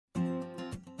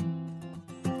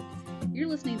You're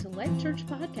listening to Life Church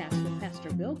Podcast with Pastor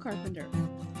Bill Carpenter.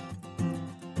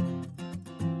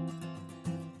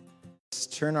 Let's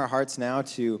turn our hearts now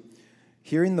to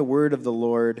hearing the word of the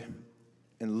Lord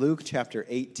in Luke chapter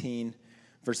 18,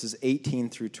 verses 18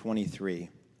 through 23.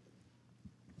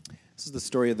 This is the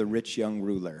story of the rich young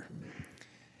ruler.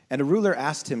 And a ruler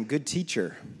asked him, "Good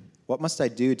teacher, what must I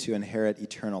do to inherit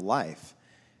eternal life?"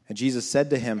 And Jesus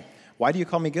said to him, "Why do you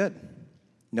call me good?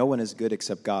 No one is good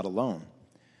except God alone.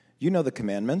 You know the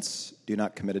commandments. Do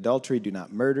not commit adultery, do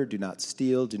not murder, do not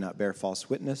steal, do not bear false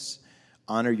witness,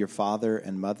 honor your father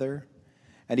and mother."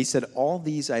 And he said, "All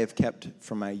these I have kept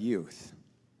from my youth."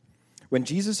 When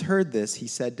Jesus heard this, he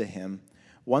said to him,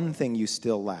 "One thing you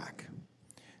still lack.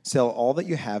 Sell all that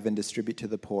you have and distribute to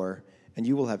the poor, and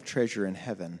you will have treasure in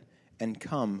heaven. And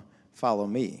come, follow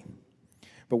me."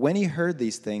 But when he heard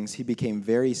these things, he became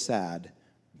very sad,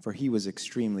 for he was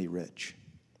extremely rich.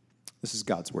 This is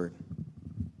God's word.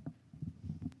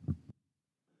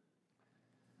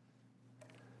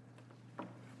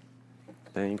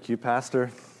 Thank you, Pastor.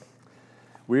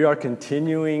 We are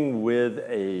continuing with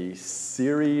a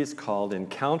series called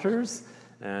Encounters,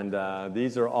 and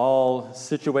these are all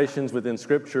situations within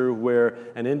Scripture where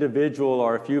an individual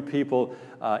or a few people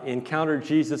encounter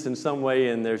Jesus in some way,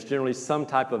 and there's generally some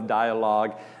type of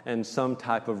dialogue and some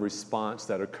type of response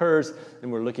that occurs,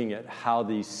 and we're looking at how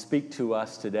these speak to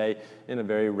us today in a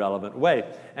very relevant way.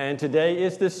 And today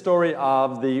is this story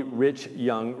of the rich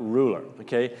young ruler,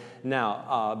 okay?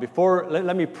 Now,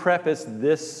 let me preface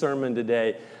this sermon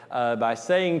today by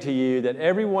saying to you that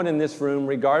everyone in this room,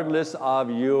 regardless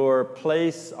of your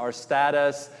place or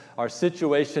status or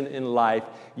situation in life,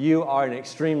 you are an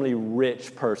extremely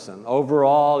rich person.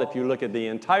 Overall, if you look at the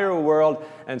entire world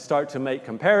and start to make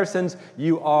comparisons,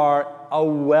 you are a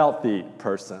wealthy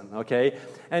person, okay?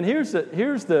 And here's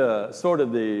the sort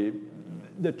of the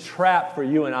trap for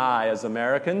you and I as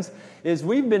Americans is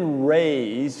we've been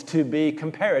raised to be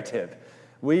comparative.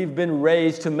 We've been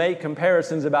raised to make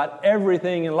comparisons about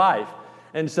everything in life.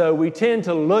 And so we tend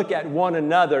to look at one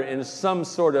another in some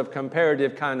sort of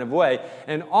comparative kind of way.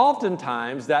 And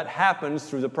oftentimes that happens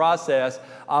through the process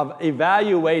of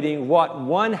evaluating what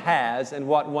one has and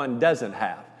what one doesn't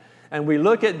have. And we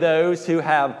look at those who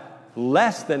have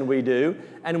less than we do,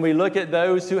 and we look at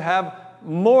those who have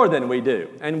more than we do.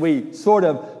 And we sort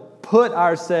of put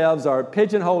ourselves or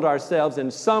pigeonhole ourselves in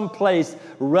some place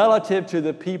relative to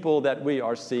the people that we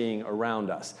are seeing around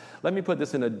us. Let me put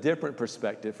this in a different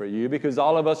perspective for you, because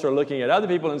all of us are looking at other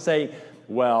people and saying,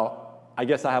 well, I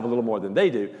guess I have a little more than they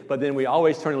do. But then we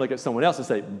always turn and look at someone else and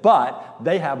say, but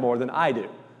they have more than I do.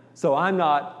 So I'm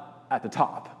not at the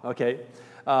top, okay?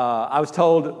 I was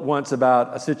told once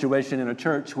about a situation in a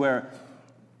church where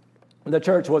the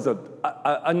church was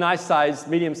a nice-sized,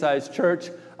 medium-sized church,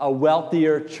 a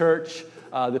wealthier church.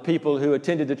 The people who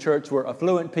attended the church were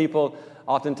affluent people.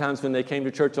 Oftentimes when they came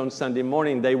to church on Sunday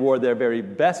morning, they wore their very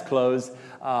best clothes,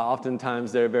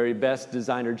 oftentimes their very best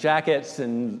designer jackets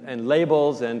and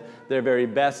labels and their very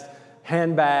best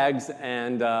handbags,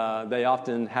 and they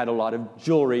often had a lot of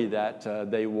jewelry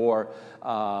that they wore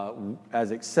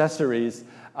as accessories.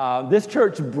 This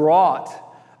church brought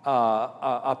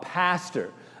a pastor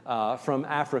from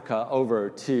Africa over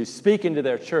to speak into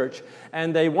their church,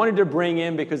 and they wanted to bring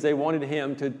him because they wanted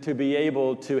him to be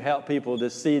able to help people to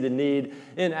see the need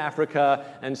in Africa,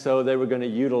 and so they were going to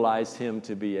utilize him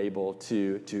to be able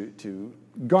to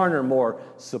garner more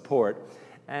support.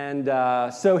 And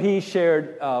so he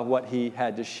shared what he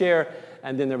had to share,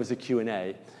 and then there was a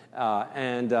Q&A.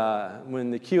 And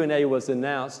when the Q&A was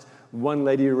announced, one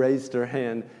lady raised her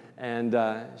hand, and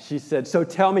she said, "So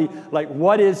tell me, like,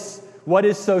 what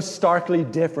is so starkly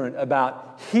different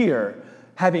about here,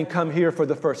 having come here for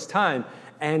the first time,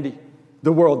 and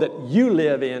the world that you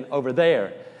live in over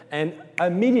there?" And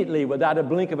immediately, without a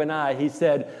blink of an eye, he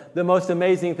said, "The most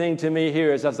amazing thing to me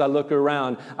here is as I look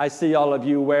around, I see all of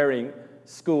you wearing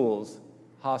schools,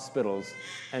 hospitals,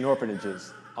 and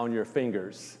orphanages on your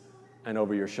fingers and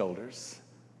over your shoulders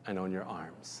and on your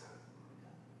arms."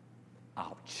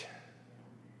 Ouch.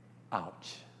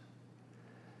 Ouch.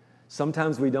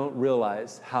 Sometimes we don't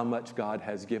realize how much God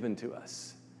has given to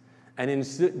us. And in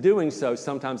doing so,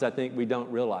 sometimes I think we don't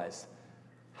realize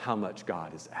how much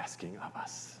God is asking of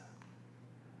us.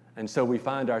 And so we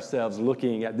find ourselves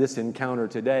looking at this encounter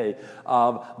today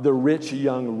of the rich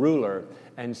young ruler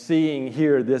and seeing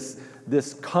here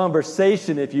this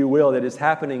conversation, if you will, that is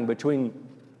happening between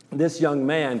this young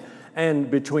man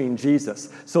and between Jesus.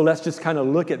 So let's just kind of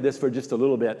look at this for just a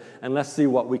little bit, and let's see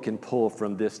what we can pull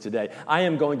from this today. I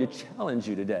am going to challenge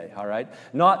you today, all right?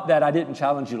 Not that I didn't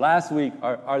challenge you last week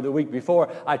or the week before.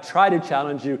 I try to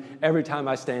challenge you every time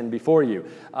I stand before you.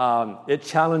 It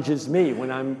challenges me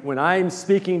when I'm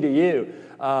speaking to you.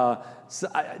 I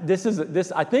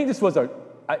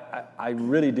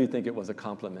really do think it was a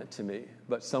compliment to me.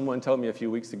 But someone told me a few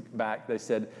weeks back, they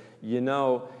said,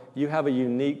 you have a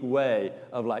unique way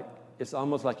of it's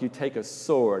almost like you take a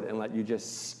sword and you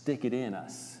just stick it in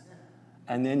us.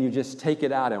 And then you just take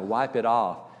it out and wipe it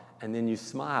off. And then you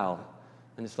smile.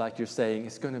 And it's like you're saying,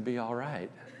 it's going to be all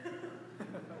right.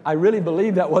 I really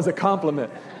believe that was a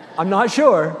compliment. I'm not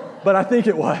sure, but I think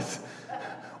it was.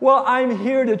 Well, I'm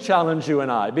here to challenge you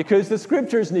and I, because the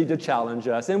scriptures need to challenge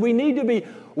us, and we need to be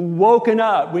woken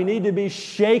up. We need to be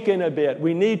shaken a bit.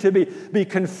 We need to be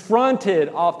confronted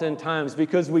oftentimes,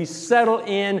 because we settle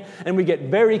in and we get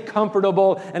very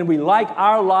comfortable and we like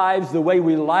our lives the way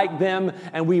we like them,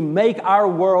 and we make our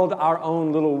world our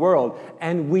own little world,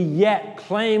 and we yet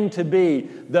claim to be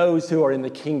those who are in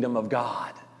the kingdom of God.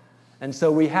 And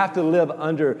so we have to live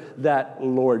under that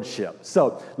lordship.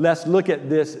 So let's look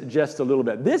at this just a little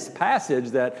bit. This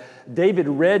passage that David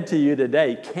read to you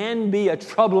today can be a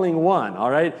troubling one,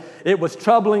 all right? It was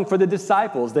troubling for the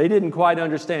disciples. They didn't quite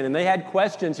understand, and they had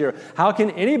questions here. How can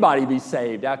anybody be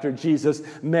saved after Jesus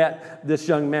met this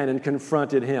young man and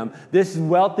confronted him? This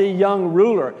wealthy young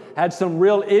ruler had some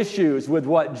real issues with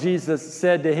what Jesus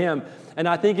said to him. And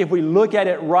I think if we look at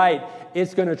it right,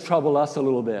 it's going to trouble us a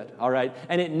little bit, all right?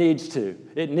 And it needs to.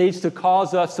 It needs to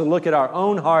cause us to look at our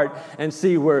own heart and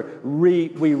see where we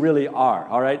really are,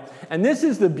 all right? And this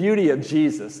is the beauty of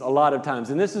Jesus a lot of times.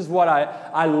 And this is what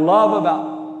I love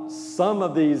about some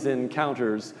of these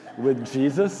encounters with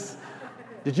Jesus.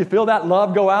 Did you feel that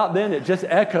love go out then? It just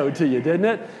echoed to you, didn't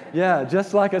it? Yeah,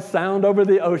 just like a sound over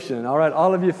the ocean, all right?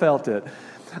 All of you felt it.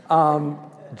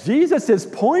 Jesus is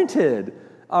pointed.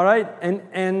 All right,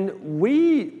 and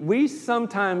we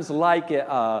sometimes like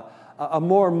a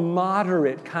more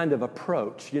moderate kind of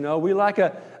approach. We like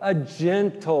a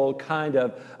gentle kind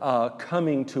of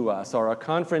coming to us, or a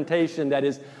confrontation that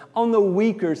is on the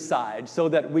weaker side, so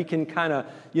that we can kind of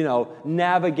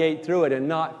navigate through it and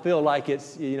not feel like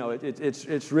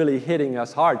it's really hitting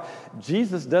us hard.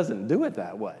 Jesus doesn't do it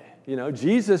that way.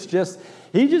 Jesus just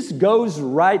goes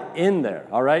right in there.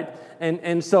 All right.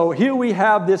 And so here we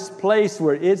have this place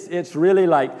where it's really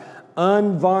like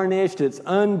unvarnished, it's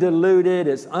undiluted,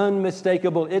 it's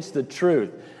unmistakable, it's the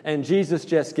truth. And Jesus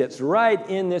just gets right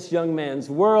in this young man's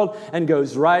world and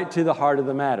goes right to the heart of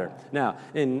the matter. Now,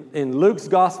 in Luke's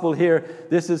gospel here,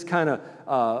 this is kind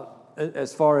of,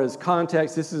 as far as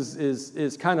context, this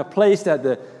is kind of placed at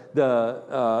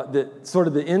the sort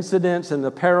of the incidents and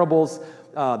the parables.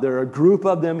 There are a group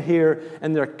of them here,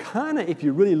 and they're kind of, if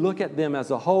you really look at them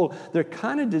as a whole, they're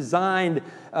kind of designed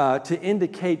to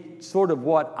indicate sort of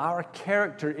what our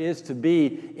character is to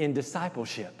be in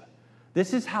discipleship.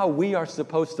 This is how we are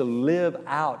supposed to live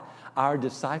out our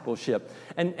discipleship.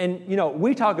 And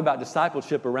we talk about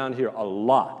discipleship around here a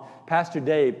lot. Pastor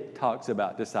Dave talks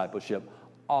about discipleship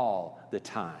all the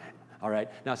time. All right.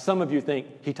 Now, some of you think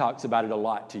he talks about it a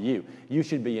lot to you. You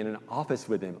should be in an office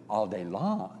with him all day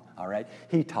long. All right.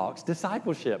 He talks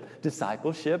discipleship,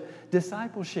 discipleship,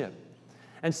 discipleship.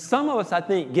 And some of us, I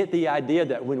think, get the idea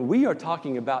that when we are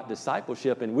talking about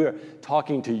discipleship and we're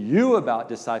talking to you about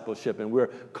discipleship and we're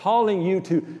calling you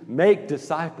to make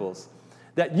disciples,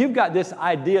 that you've got this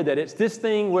idea that it's this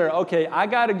thing where, okay, I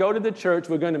got to go to the church.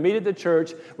 We're going to meet at the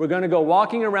church. We're going to go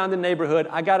walking around the neighborhood.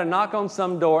 I got to knock on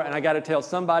some door and I got to tell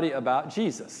somebody about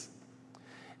Jesus.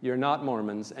 You're not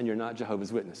Mormons and you're not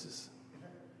Jehovah's Witnesses.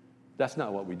 That's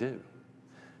not what we do.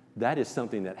 That is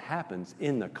something that happens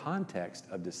in the context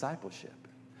of discipleship.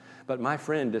 But my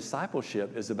friend,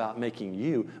 discipleship is about making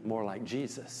you more like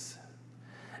Jesus.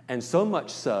 And so much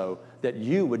so that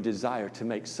you would desire to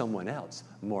make someone else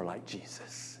more like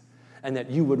Jesus. And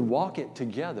that you would walk it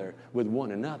together with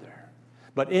one another.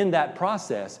 But in that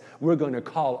process, we're going to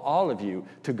call all of you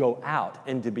to go out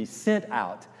and to be sent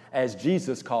out, as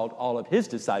Jesus called all of his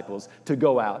disciples to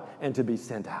go out and to be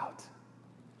sent out.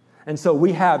 And so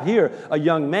we have here a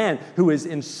young man who is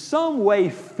in some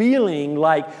way feeling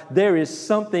like there is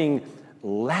something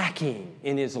lacking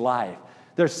in his life.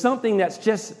 There's something that's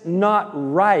just not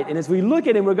right. And as we look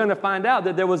at him, we're going to find out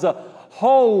that there was a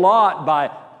whole lot by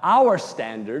our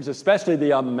standards, especially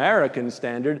the American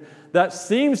standard, that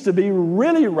seems to be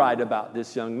really right about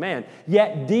this young man.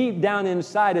 Yet deep down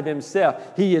inside of himself,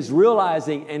 he is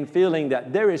realizing and feeling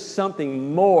that there is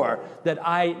something more that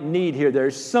I need here.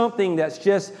 There's something that's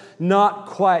just not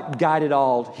quite got it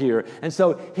all here. And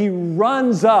so he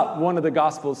runs up, one of the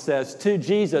Gospels says, to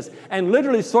Jesus and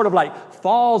literally sort of like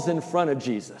falls in front of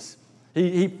Jesus.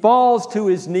 He falls to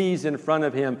his knees in front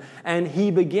of him, and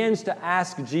he begins to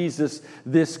ask Jesus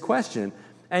this question.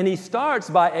 And he starts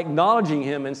by acknowledging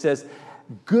him and says,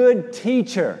 "Good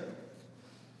teacher."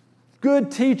 Good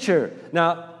teacher.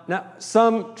 Now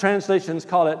some translations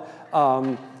call it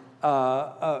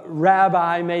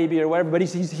rabbi maybe or whatever, but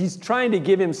he's trying to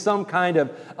give him some kind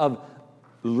of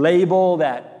label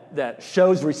that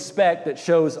shows respect, that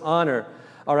shows honor.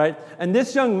 All right? And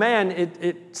this young man,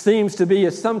 it seems to be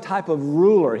some type of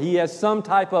ruler. He has some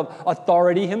type of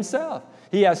authority himself.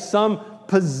 He has some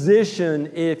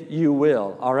position, if you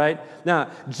will. All right? Now,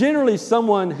 generally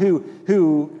someone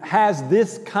who has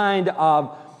this kind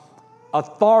of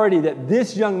authority that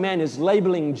this young man is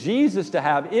labeling Jesus to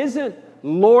have isn't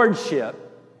lordship.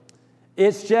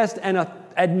 It's just an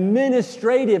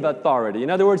administrative authority. In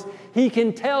other words, he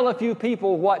can tell a few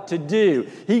people what to do.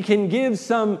 He can give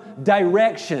some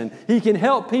direction. He can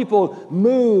help people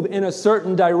move in a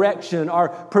certain direction or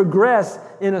progress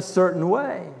in a certain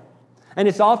way. And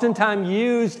it's oftentimes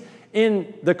used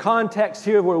in the context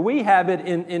here where we have it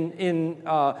in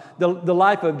the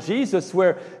life of Jesus,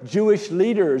 where Jewish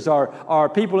leaders or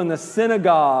people in the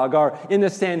synagogue or in the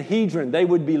Sanhedrin, they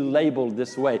would be labeled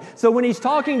this way. So when he's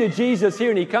talking to Jesus here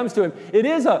and he comes to him, it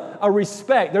is a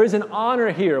respect. There is an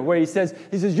honor here where he says,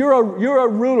 you're a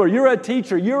ruler, you're a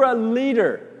teacher, you're a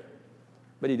leader.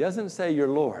 But he doesn't say you're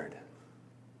Lord.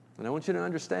 And I want you to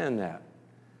understand that.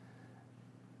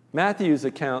 Matthew's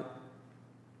account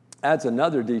adds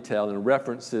another detail and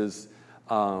references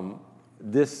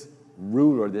this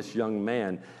ruler, this young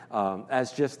man,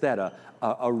 as just that,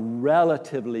 a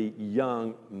relatively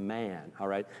young man, all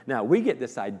right? Now, we get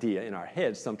this idea in our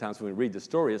heads sometimes when we read the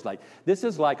story. It's like, this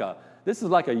is like a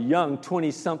young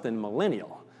 20-something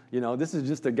millennial. You know, this is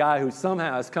just a guy who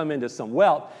somehow has come into some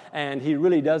wealth, and he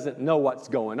really doesn't know what's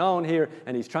going on here,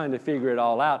 and he's trying to figure it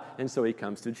all out, and so he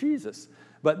comes to Jesus.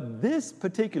 But this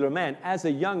particular man, as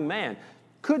a young man,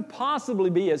 could possibly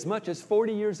be as much as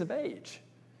 40 years of age.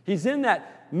 He's in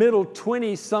that middle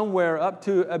 20s somewhere up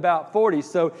to about 40.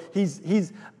 So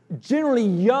he's generally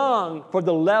young for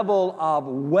the level of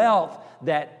wealth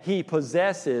that he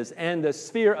possesses and the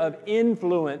sphere of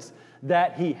influence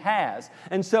that he has.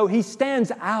 And so he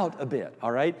stands out a bit, all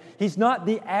right? He's not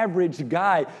the average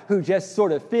guy who just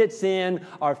sort of fits in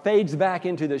or fades back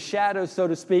into the shadows, so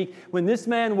to speak. When this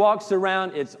man walks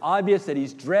around, it's obvious that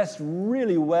he's dressed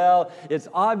really well. It's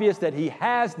obvious that he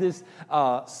has this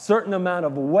certain amount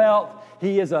of wealth.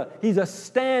 He's a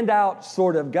standout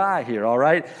sort of guy here, all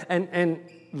right? And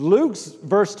Luke's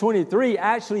verse 23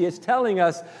 actually is telling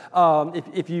us,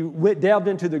 if you delved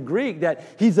into the Greek, that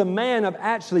he's a man of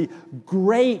actually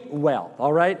great wealth,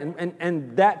 all right?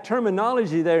 And that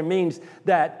terminology there means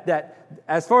that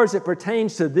as far as it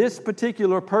pertains to this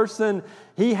particular person,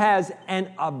 he has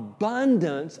an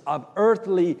abundance of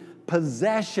earthly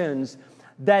possessions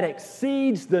that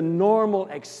exceeds the normal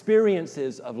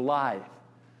experiences of life.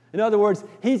 In other words,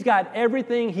 he's got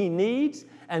everything he needs,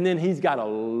 and then he's got a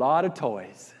lot of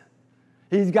toys.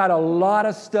 He's got a lot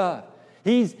of stuff.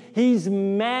 He's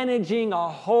managing a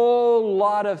whole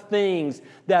lot of things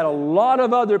that a lot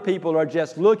of other people are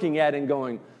just looking at and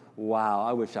going, wow,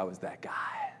 I wish I was that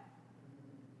guy.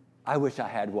 I wish I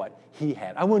had what he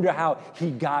had. I wonder how he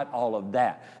got all of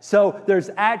that. So there's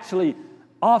actually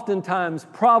oftentimes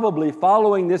probably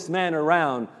following this man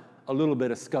around a little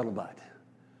bit of scuttlebutt.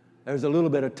 There's a little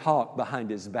bit of talk behind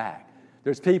his back.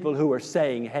 There's people who are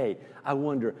saying, hey, I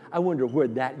wonder where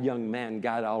that young man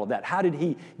got all of that. How did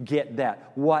he get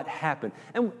that? What happened?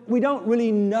 And we don't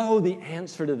really know the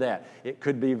answer to that. It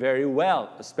could be very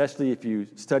well, especially if you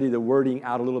study the wording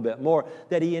out a little bit more,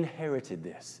 that he inherited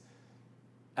this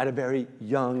at a very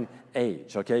young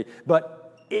age, okay?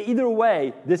 But either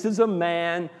way, this is a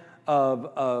man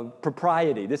of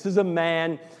propriety. This is a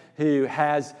man who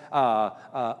has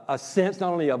a sense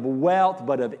not only of wealth,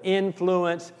 but of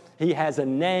influence. He has a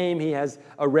name, he has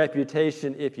a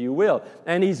reputation, if you will.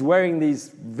 And he's wearing these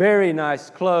very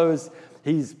nice clothes.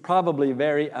 He's probably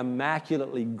very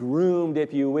immaculately groomed,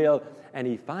 if you will. And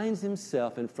he finds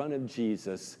himself in front of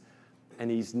Jesus,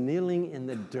 and he's kneeling in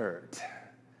the dirt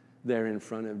there in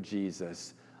front of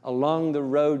Jesus, along the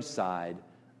roadside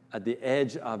at the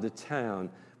edge of the town,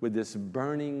 with this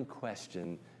burning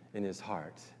question in his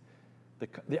heart.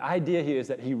 The idea here is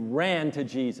that he ran to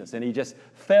Jesus and he just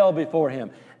fell before him.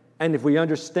 And if we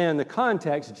understand the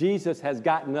context, Jesus has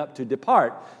gotten up to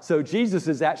depart. So Jesus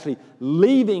is actually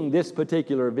leaving this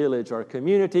particular village or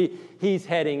community. He's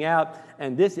heading out,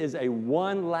 and this is a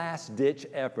one last-ditch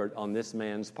effort on this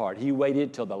man's part. He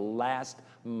waited till the last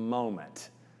moment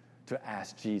to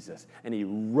ask Jesus, and he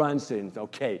runs to him.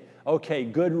 Okay,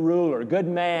 good ruler, good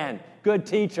man, good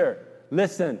teacher.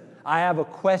 Listen, I have a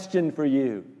question for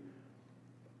you.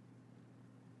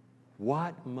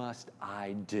 What must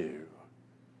I do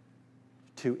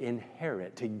to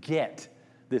inherit, to get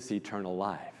this eternal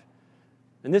life?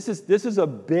 And this is a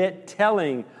bit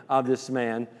telling of this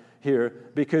man here,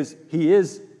 because he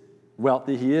is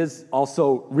wealthy, he is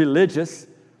also religious,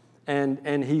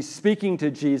 and he's speaking to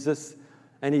Jesus,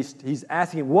 and he's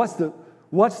asking him, what's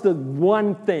the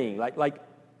one thing? Like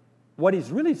what he's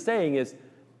really saying is,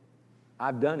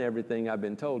 I've done everything I've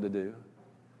been told to do.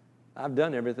 I've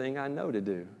done everything I know to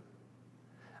do.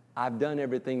 I've done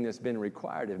everything that's been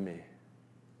required of me.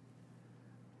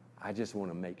 I just want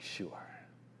to make sure.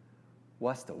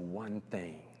 What's the one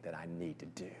thing that I need to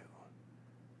do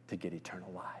to get eternal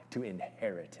life, to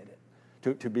inherit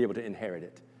it, to be able to inherit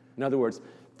it? In other words,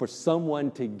 for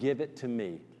someone to give it to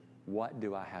me, what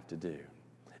do I have to do?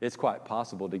 It's quite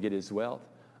possible to get his wealth.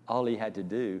 All he had to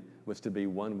do was to be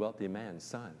one wealthy man's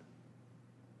son.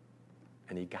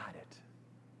 And he got it.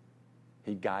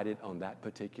 He got it on that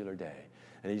particular day.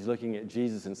 And he's looking at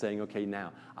Jesus and saying, okay,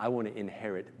 now I want to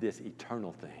inherit this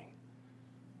eternal thing.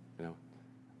 You know,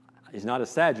 he's not a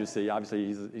Sadducee. Obviously,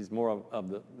 he's more of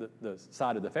the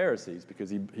side of the Pharisees, because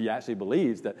he actually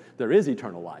believes that there is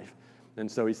eternal life. And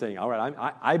so he's saying, all right,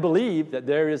 I believe that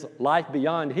there is life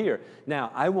beyond here.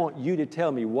 Now, I want you to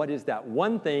tell me, what is that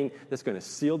one thing that's going to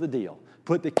seal the deal?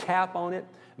 Put the cap on it,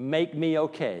 make me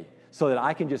okay, so that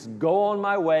I can just go on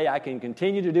my way. I can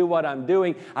continue to do what I'm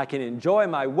doing. I can enjoy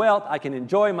my wealth. I can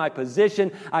enjoy my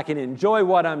position. I can enjoy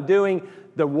what I'm doing.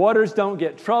 The waters don't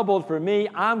get troubled for me.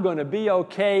 I'm going to be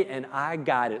okay, and I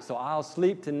got it. So I'll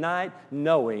sleep tonight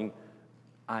knowing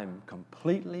I'm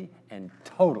completely and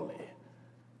totally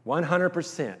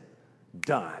 100%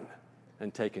 done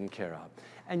and taken care of.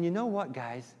 And you know what,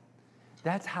 guys?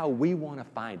 That's how we want to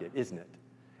find it, isn't it?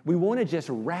 We want to just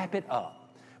wrap it up.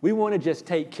 We want to just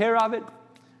take care of it,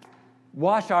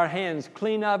 wash our hands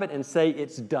clean of it, and say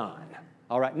it's done.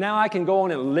 All right, now I can go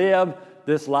on and live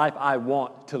this life I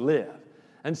want to live.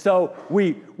 And so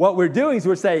what we're doing is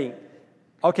we're saying,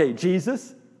 okay,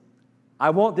 Jesus,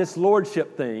 I want this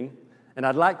lordship thing, and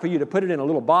I'd like for you to put it in a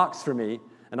little box for me,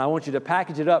 and I want you to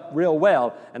package it up real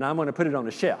well, and I'm going to put it on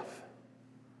a shelf.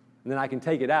 And then I can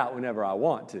take it out whenever I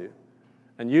want to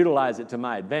and utilize it to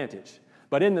my advantage.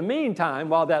 But in the meantime,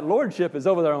 while that lordship is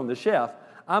over there on the shelf,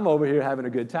 I'm over here having a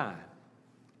good time.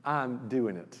 I'm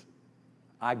doing it.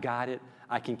 I got it.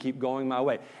 I can keep going my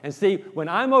way. And see, when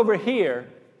I'm over here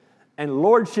and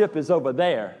lordship is over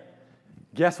there,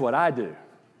 guess what I do?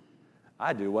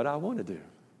 I do what I want to do,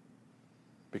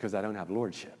 because I don't have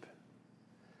lordship.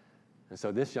 And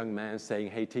so this young man is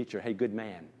saying, hey, teacher, hey, good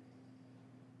man,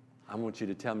 I want you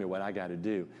to tell me what I got to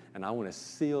do, and I want to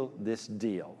seal this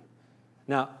deal.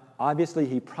 Now, obviously,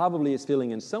 he probably is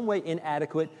feeling in some way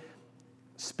inadequate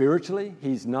spiritually.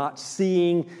 He's not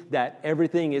seeing that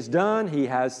everything is done. He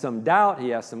has some doubt. He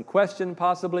has some question,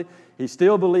 possibly. He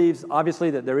still believes,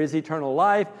 obviously, that there is eternal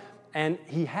life. And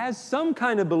he has some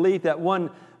kind of belief that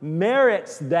one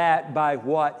merits that by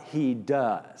what he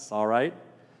does, all right?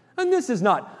 And this is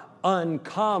not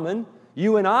uncommon.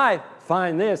 You and I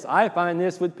find this. I find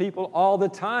this with people all the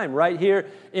time, right here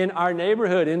in our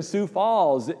neighborhood, in Sioux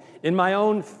Falls, in my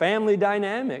own family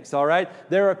dynamics, all right?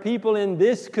 There are people in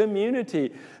this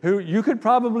community who you could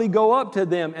probably go up to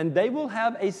them and they will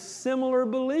have a similar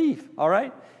belief, all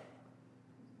right?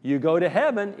 You go to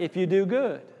heaven if you do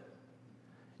good.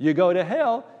 You go to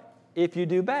hell if you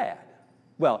do bad.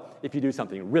 Well, if you do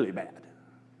something really bad.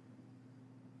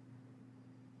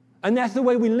 And that's the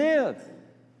way we live.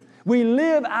 We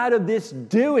live out of this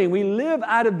doing. We live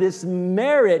out of this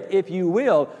merit, if you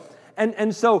will.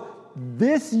 And so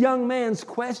this young man's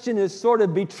question is sort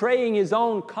of betraying his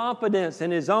own confidence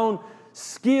and his own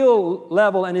skill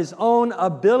level and his own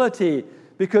ability,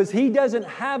 because he doesn't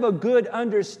have a good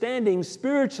understanding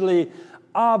spiritually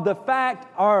of the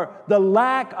fact or the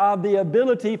lack of the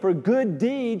ability for good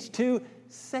deeds to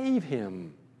save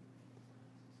him.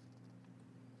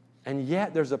 And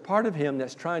yet there's a part of him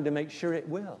that's trying to make sure it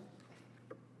will.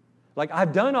 Like,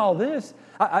 I've done all this.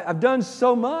 I've done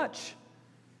so much.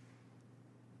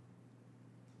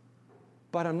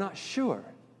 But I'm not sure,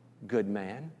 good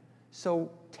man. So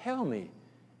tell me,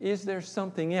 is there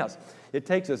something else? It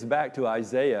takes us back to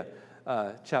Isaiah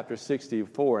chapter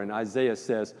 64, and Isaiah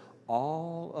says,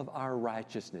 all of our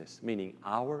righteousness, meaning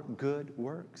our good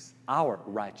works, our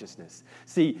righteousness.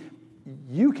 See,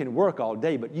 you can work all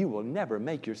day, but you will never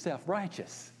make yourself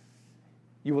righteous.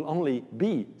 You will only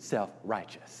be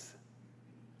self-righteous.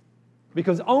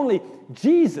 Because only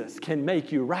Jesus can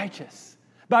make you righteous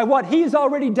by what He's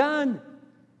already done.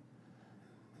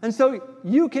 And so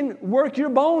you can work your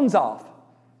bones off.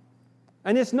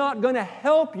 And it's not going to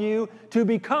help you to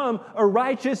become a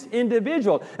righteous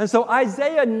individual. And so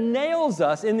Isaiah nails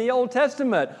us in the Old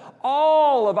Testament.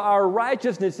 All of our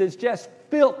righteousness is just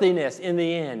filthiness in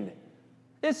the end.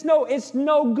 It's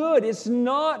no good. It's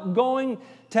not going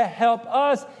to help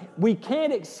us. We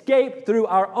can't escape through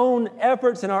our own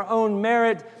efforts and our own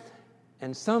merit.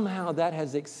 And somehow that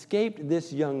has escaped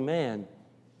this young man.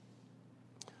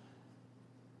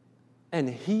 And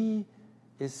he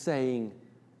is saying,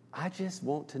 I just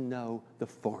want to know the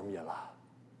formula.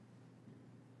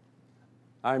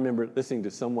 I remember listening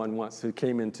to someone once who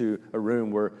came into a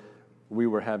room where we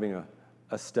were having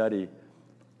a study,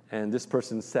 and this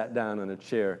person sat down on a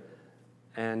chair,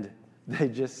 and they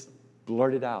just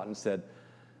blurted out and said,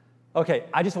 okay,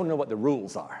 I just want to know what the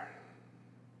rules are.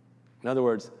 In other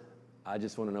words, I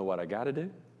just want to know what I got to do,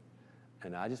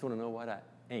 and I just want to know what I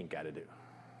ain't got to do.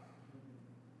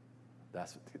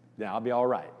 Now I'll be all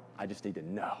right. I just need to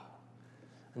know.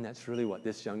 And that's really what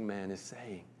this young man is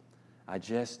saying. I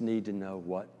just need to know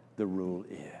what the rule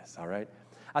is, all right?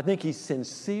 I think he's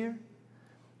sincere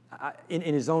in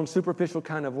his own superficial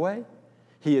kind of way.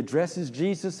 He addresses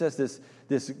Jesus as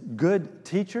this good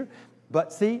teacher.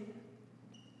 But see,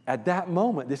 at that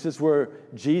moment, this is where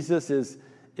Jesus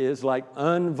is like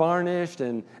unvarnished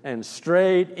and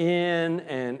straight in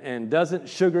and doesn't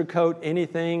sugarcoat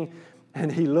anything.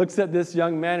 And he looks at this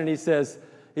young man and he says,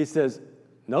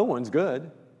 no one's good.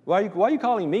 Why are you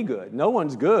calling me good? No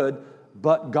one's good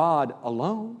but God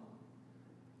alone.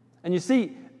 And you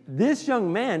see, this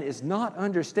young man is not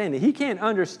understanding. He can't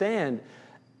understand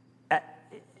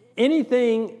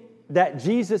anything that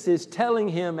Jesus is telling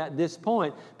him at this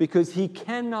point because he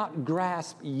cannot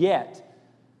grasp yet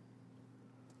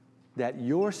that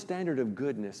your standard of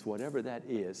goodness, whatever that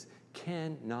is,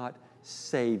 cannot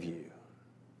save you.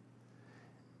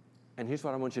 And here's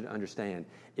what I want you to understand.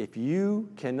 If you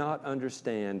cannot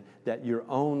understand that your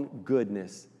own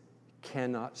goodness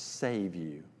cannot save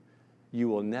you, you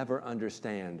will never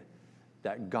understand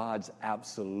that God's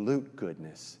absolute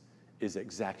goodness is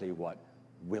exactly what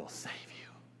will save you.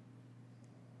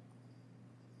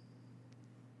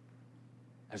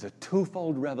 There's a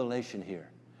twofold revelation here.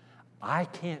 I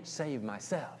can't save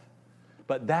myself,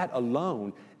 but that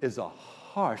alone is a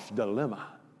harsh dilemma.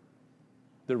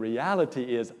 The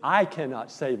reality is I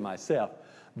cannot save myself,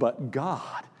 but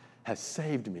God has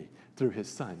saved me through His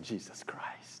Son, Jesus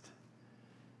Christ.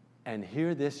 And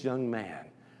here this young man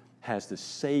has the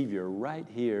Savior right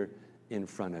here in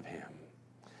front of him.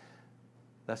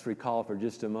 Let's recall for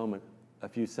just a moment, a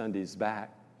few Sundays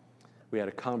back, we had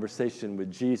a conversation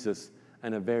with Jesus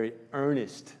and a very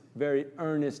earnest, very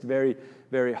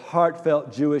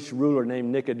heartfelt Jewish ruler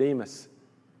named Nicodemus.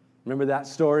 Remember that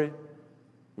story?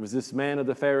 It was this man of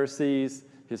the Pharisees.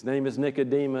 His name is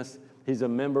Nicodemus. He's a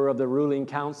member of the ruling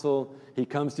council. He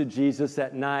comes to Jesus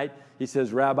at night. He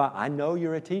says, Rabbi, I know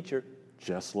you're a teacher,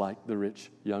 just like the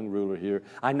rich young ruler here.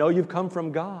 I know you've come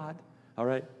from God, all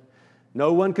right?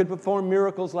 No one could perform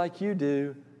miracles like you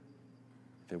do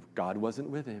if God wasn't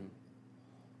with him.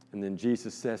 And then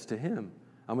Jesus says to him,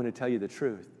 I'm going to tell you the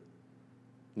truth.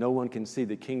 No one can see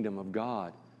the kingdom of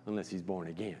God unless he's born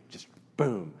again. Just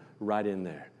boom, right in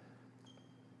there.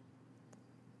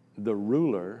 The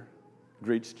ruler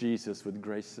greets Jesus with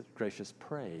gracious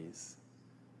praise,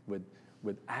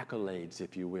 with accolades,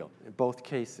 if you will, in both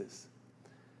cases.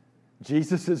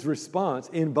 Jesus' response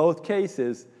in both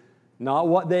cases, not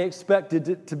what they expected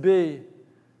it to be,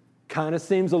 kind of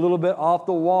seems a little bit off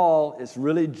the wall. It's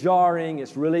really jarring.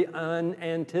 It's really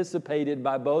unanticipated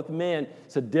by both men.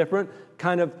 It's a different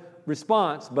kind of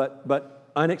response, but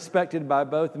unexpected by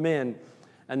both men.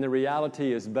 And the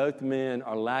reality is both men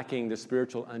are lacking the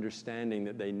spiritual understanding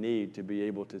that they need to be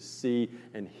able to see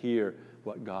and hear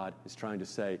what God is trying to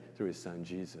say through His Son,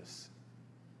 Jesus.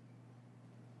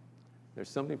 There's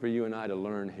something for you and I to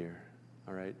learn here,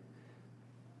 all right?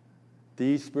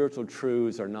 These spiritual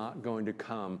truths are not going to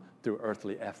come through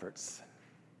earthly efforts.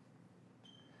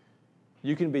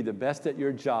 You can be the best at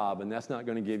your job, and that's not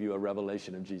going to give you a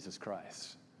revelation of Jesus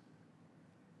Christ.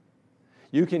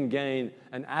 You can gain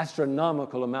an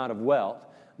astronomical amount of wealth.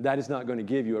 That is not going to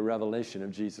give you a revelation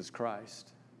of Jesus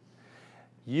Christ.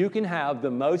 You can have the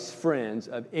most friends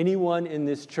of anyone in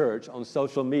this church on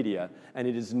social media, and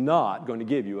it is not going to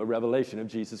give you a revelation of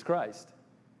Jesus Christ.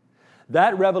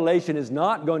 That revelation is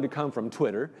not going to come from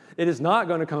Twitter. It is not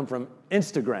going to come from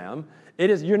Instagram.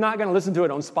 You're not going to listen to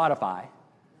it on Spotify.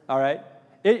 All right?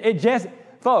 It just,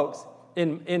 folks,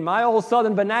 in my old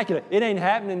Southern vernacular, it ain't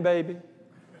happening, baby.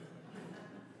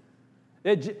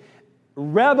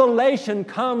 Revelation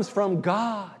comes from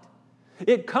God.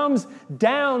 It comes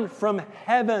down from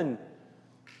heaven.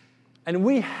 And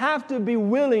we have to be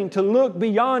willing to look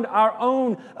beyond our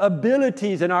own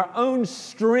abilities and our own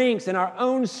strengths and our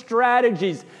own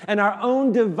strategies and our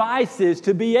own devices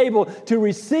to be able to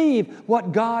receive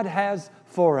what God has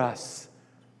for us.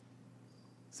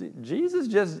 See, Jesus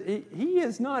he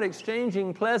is not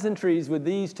exchanging pleasantries with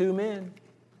these two men.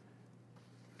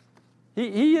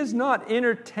 He is not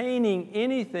entertaining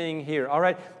anything here, all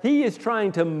right? He is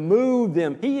trying to move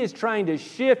them. He is trying to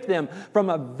shift them from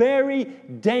a very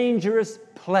dangerous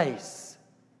place.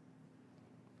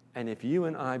 And if you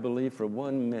and I believe for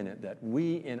 1 minute that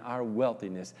we in our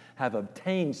wealthiness have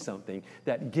obtained something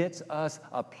that gets us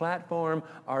a platform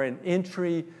or an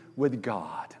entry with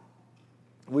God,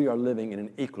 we are living in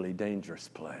an equally dangerous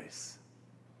place.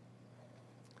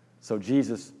 So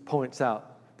Jesus points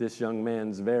out this young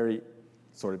man's very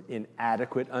sort of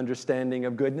inadequate understanding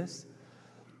of goodness.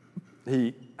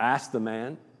 He asked the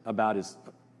man about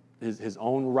his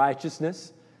own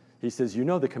righteousness. He says, you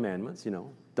know the commandments,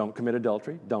 don't commit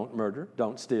adultery, don't murder,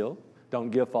 don't steal, don't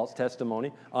give false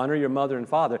testimony, honor your mother and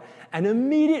father. And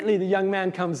immediately the young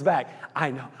man comes back.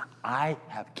 I know, I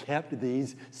have kept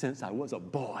these since I was a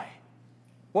boy.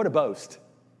 What a boast.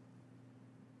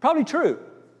 Probably true.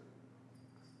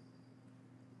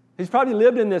 He's probably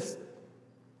lived in this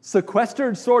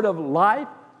sequestered sort of life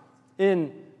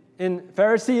in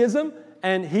Phariseeism,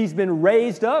 and he's been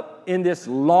raised up in this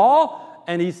law,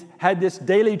 and he's had this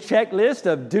daily checklist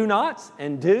of do-nots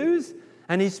and do's,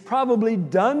 and he's probably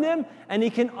done them, and he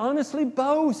can honestly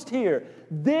boast here.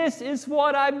 This is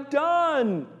what I've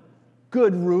done,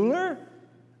 good ruler.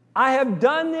 I have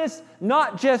done this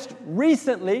not just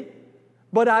recently,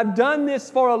 but I've done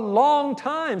this for a long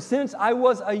time, since I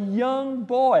was a young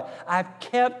boy. I've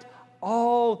kept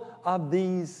all of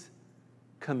these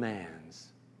commands.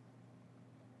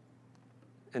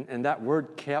 And that word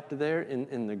kept there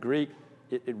in the Greek,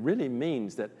 it really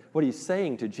means that what he's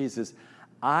saying to Jesus,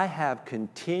 I have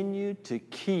continued to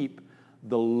keep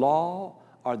the law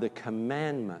or the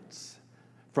commandments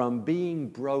from being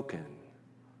broken.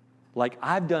 Like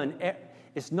I've done,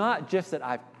 it's not just that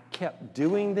I've kept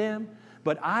doing them,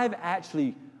 but I've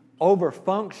actually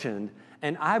overfunctioned,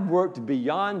 and I've worked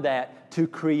beyond that to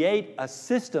create a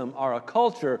system or a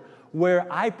culture where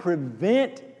I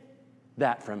prevent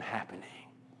that from happening.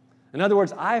 In other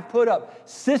words, I've put up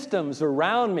systems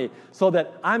around me so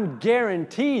that I'm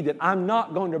guaranteed that I'm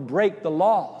not going to break the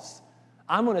laws.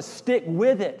 I'm going to stick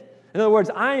with it. In other words,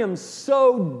 I am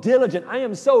so diligent, I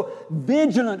am so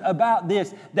vigilant about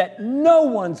this that no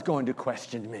one's going to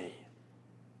question me.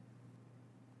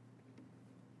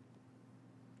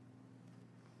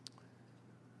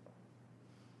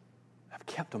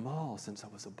 Kept them all since I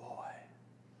was a boy.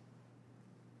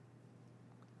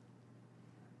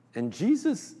 And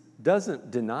Jesus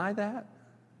doesn't deny that.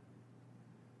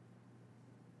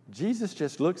 Jesus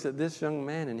just looks at this young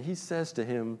man and he says to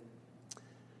him,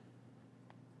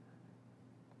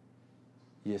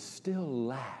 you still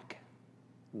lack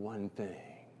one thing.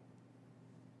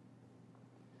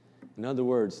 In other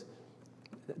words,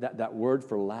 that word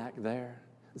for lack there,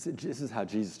 this is how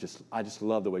I just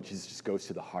love the way Jesus just goes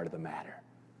to the heart of the matter.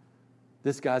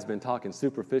 This guy's been talking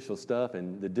superficial stuff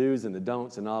and the do's and the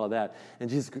don'ts and all of that. And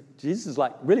Jesus is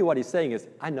like, really what he's saying is,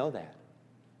 I know that.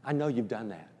 I know you've done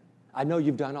that. I know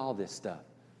you've done all this stuff.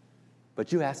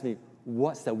 But you asked me,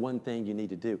 what's the one thing you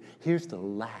need to do? Here's the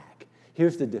lack.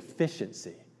 Here's the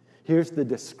deficiency. Here's the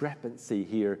discrepancy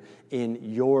here in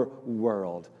your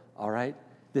world, all right?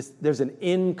 There's an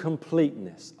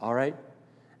incompleteness, all right?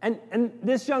 And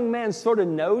this young man sort of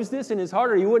knows this in his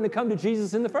heart, or he wouldn't have come to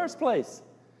Jesus in the first place.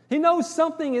 He knows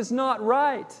something is not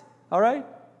right, all right?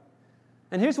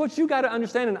 And here's what you got to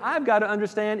understand, and I've got to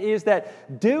understand, is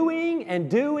that doing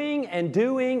and doing and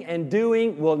doing and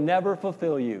doing will never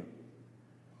fulfill you.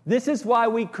 This is why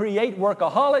we create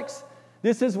workaholics.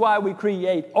 This is why we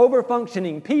create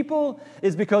over-functioning people,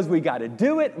 is because we got to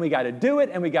do it, and we got to do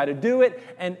it, and we got to do it.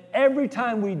 And every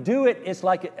time we do it, it's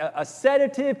like a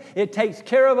sedative. It takes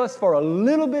care of us for a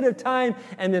little bit of time,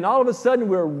 and then all of a sudden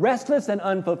we're restless and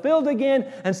unfulfilled again,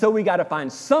 and so we got to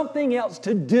find something else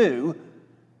to do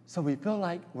so we feel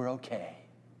like we're okay.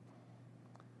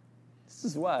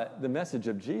 This is why the message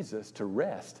of Jesus to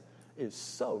rest is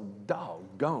so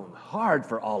doggone hard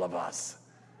for all of us.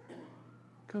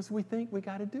 Because we think we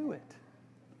got to do it.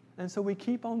 And so we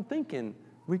keep on thinking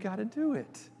we got to do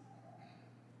it.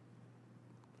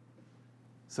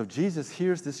 So Jesus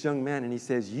hears this young man and he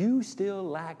says, you still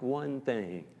lack one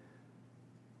thing.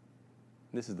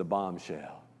 This is the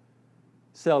bombshell.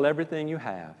 Sell everything you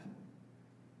have.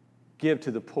 Give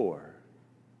to the poor.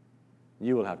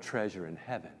 You will have treasure in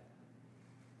heaven.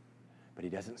 But he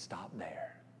doesn't stop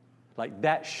there. Like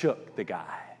that shook the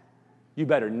guy. You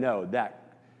better know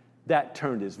that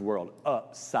turned his world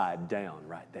upside down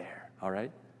right there. All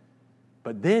right?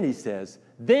 But then he says,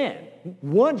 then,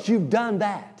 once you've done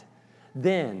that,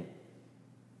 then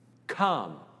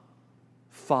come,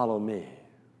 follow me.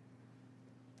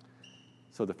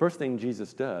 So the first thing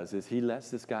Jesus does is he lets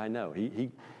this guy know.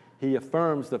 He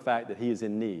affirms the fact that he is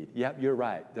in need. Yep, you're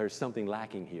right. There's something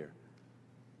lacking here.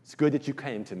 It's good that you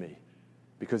came to me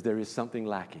because there is something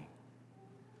lacking.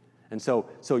 And so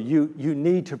you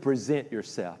need to present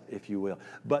yourself, if you will.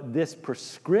 But this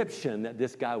prescription that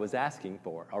this guy was asking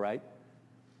for, all right,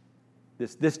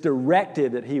 this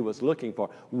directive that he was looking for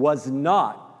was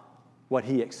not what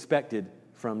he expected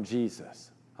from Jesus,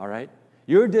 all right?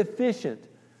 You're deficient,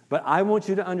 but I want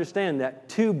you to understand that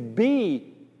to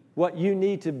be what you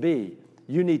need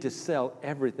to sell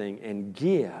everything and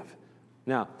give.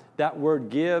 Now, that word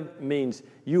give means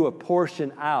you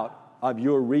apportion out of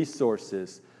your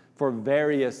resources for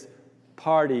various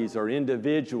parties or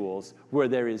individuals where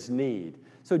there is need.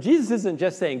 So Jesus isn't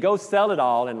just saying, go sell it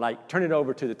all and turn it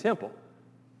over to the temple.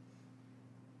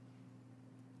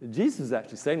 Jesus is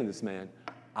actually saying to this man,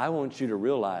 I want you to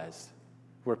realize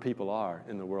where people are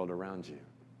in the world around you.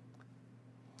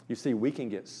 You see, we can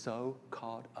get so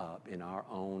caught up in our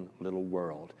own little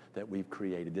world that we've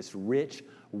created, this rich,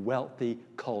 wealthy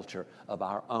culture of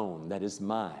our own that is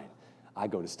mine. I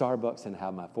go to Starbucks and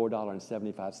have my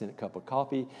 $4.75 cup of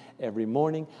coffee every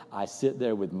morning. I sit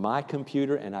there with my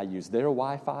computer and I use their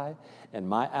Wi-Fi. And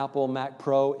my Apple Mac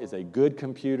Pro is a good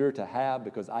computer to have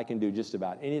because I can do just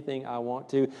about anything I want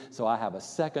to. So I have a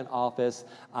second office.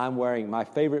 I'm wearing my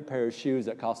favorite pair of shoes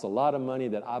that cost a lot of money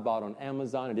that I bought on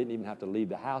Amazon. I didn't even have to leave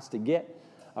the house to get.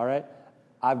 All right?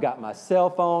 I've got my cell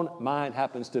phone. Mine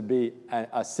happens to be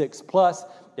a 6 Plus.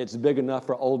 It's big enough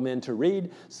for old men to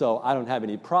read, so I don't have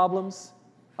any problems,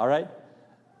 all right?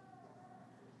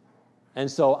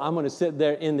 And so I'm going to sit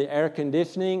there in the air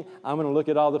conditioning. I'm going to look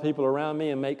at all the people around me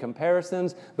and make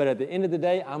comparisons. But at the end of the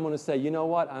day, I'm going to say, you know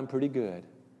what? I'm pretty good.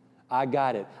 I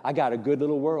got it. I got a good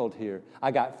little world here.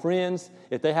 I got friends.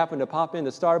 If they happen to pop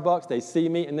into Starbucks, they see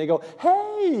me and they go,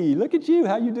 hey, look at you.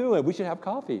 How you doing? We should have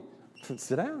coffee.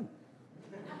 Sit down.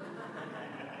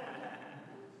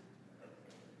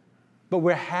 But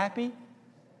we're happy.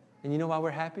 And you know why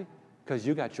we're happy? Because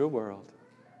you got your world,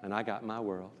 and I got my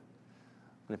world.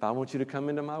 And if I want you to come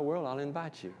into my world, I'll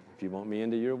invite you. If you want me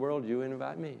into your world, you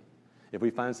invite me. If we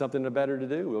find something better to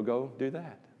do, we'll go do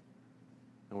that.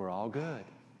 And we're all good.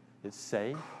 It's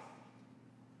safe.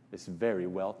 It's very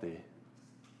wealthy.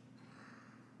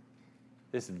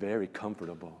 It's very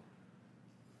comfortable.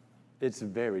 It's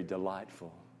very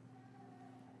delightful.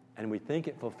 And we think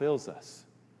it fulfills us.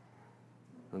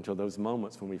 Until those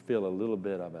moments when we feel a little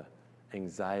bit of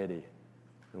anxiety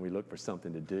and we look for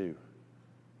something to do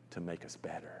to make us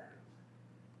better.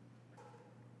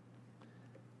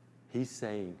 He's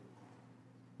saying,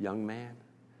 young man,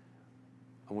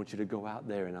 I want you to go out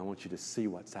there and I want you to see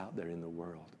what's out there in the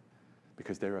world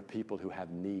because there are people who have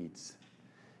needs.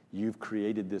 You've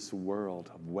created this world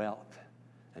of wealth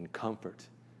and comfort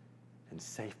and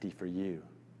safety for you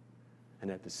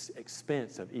and at the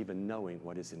expense of even knowing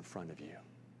what is in front of you.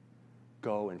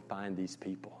 Go and find these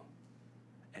people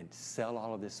and sell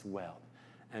all of this wealth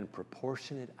and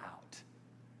proportion it out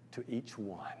to each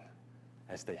one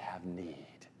as they have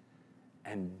need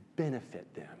and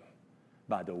benefit them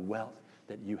by the wealth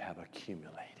that you have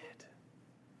accumulated.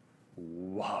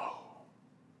 Whoa.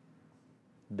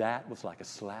 That was like a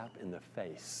slap in the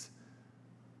face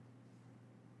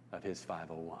of his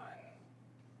 501.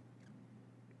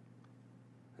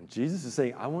 And Jesus is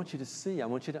saying, I want you to see, I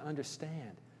want you to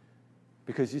understand.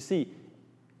 Because you see,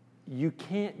 you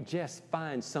can't just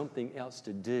find something else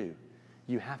to do.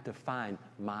 You have to find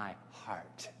my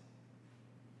heart.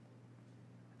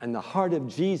 And the heart of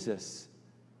Jesus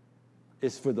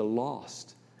is for the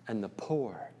lost and the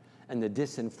poor and the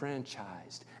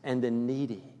disenfranchised and the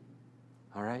needy.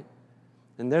 All right?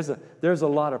 And there's a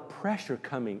lot of pressure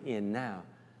coming in now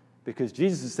because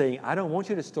Jesus is saying, I don't want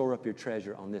you to store up your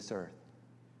treasure on this earth.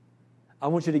 I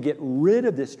want you to get rid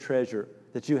of this treasure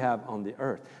that you have on the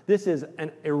earth. This is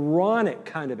an ironic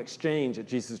kind of exchange that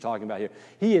Jesus is talking about here.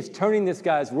 He is turning this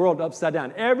guy's world upside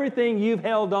down. Everything you've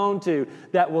held on to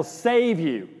that will save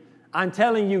you, I'm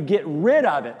telling you, get rid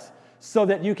of it so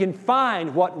that you can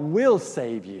find what will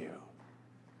save you.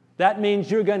 That means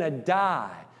you're going to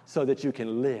die so that you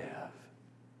can live.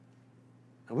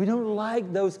 And we don't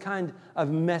like those kind of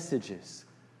messages.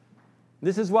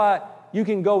 This is why you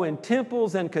can go in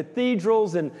temples and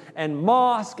cathedrals and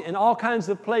mosques and all kinds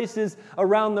of places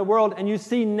around the world, and you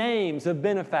see names of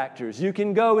benefactors. You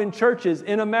can go in churches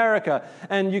in America,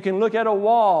 and you can look at a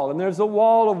wall, and there's a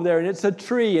wall over there, and it's a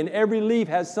tree, and every leaf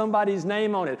has somebody's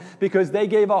name on it because they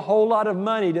gave a whole lot of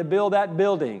money to build that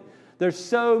building. There's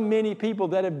so many people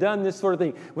that have done this sort of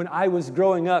thing. When I was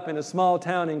growing up in a small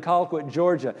town in Colquitt,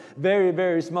 Georgia, very,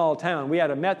 very small town, we had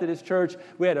a Methodist church,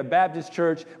 we had a Baptist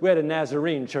church, we had a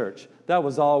Nazarene church. That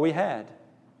was all we had.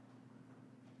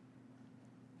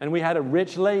 And we had a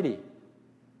rich lady,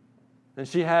 and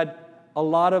she had a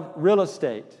lot of real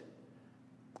estate,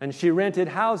 and she rented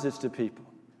houses to people,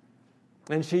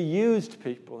 and she used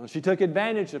people, and she took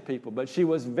advantage of people, but she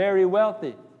was very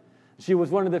wealthy. She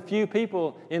was one of the few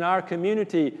people in our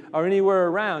community or anywhere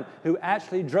around who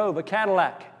actually drove a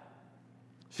Cadillac.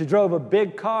 She drove a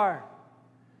big car.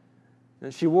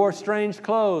 And she wore strange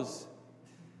clothes.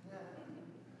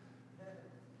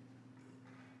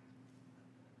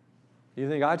 You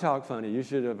think I talk funny? You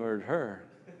should have heard her.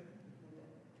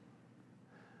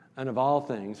 And of all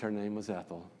things, her name was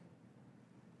Ethel.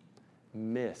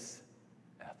 Miss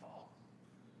Ethel.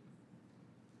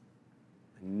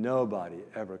 Nobody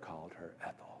ever called her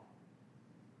Ethel.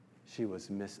 She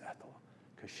was Miss Ethel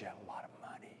because she had a lot of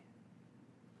money.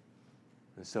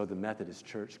 And so the Methodist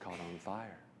church caught on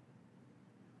fire.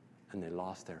 And they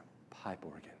lost their pipe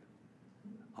organ.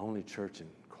 Only church in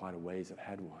quite a ways that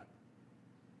had one.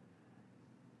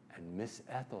 And Miss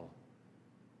Ethel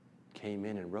came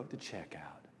in and wrote the check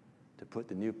out to put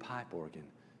the new pipe organ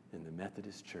in the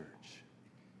Methodist church.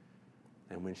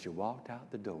 And when she walked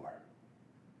out the door,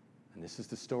 and this is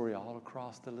the story all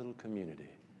across the little community,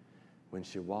 when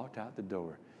she walked out the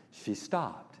door, she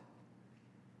stopped.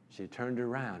 She turned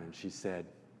around and she said,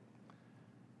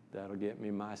 "That'll get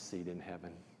me my seat in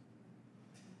heaven."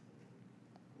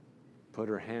 Put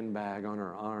her handbag on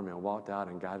her arm and walked out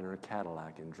and got in her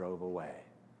Cadillac and drove away.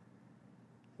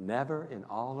 Never in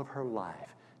all of her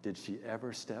life did she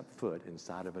ever step foot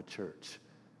inside of a church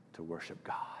to worship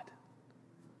God.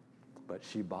 But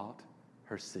she bought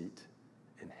her seat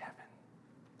in heaven.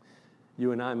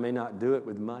 You and I may not do it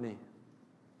with money,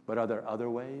 but are there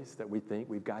other ways that we think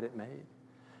we've got it made?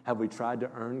 Have we tried to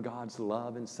earn God's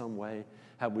love in some way?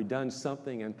 Have we done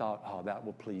something and thought, oh, that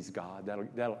will please God,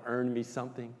 that'll earn me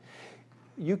something?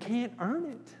 You can't earn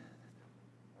it.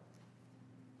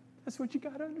 That's what you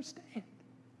got to understand.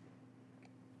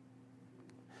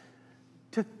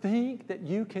 To think that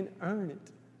you can earn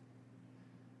it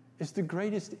is the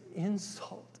greatest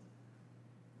insult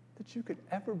that you could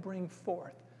ever bring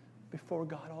forth before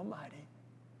God Almighty,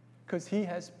 because He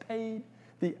has paid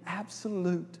the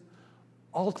absolute,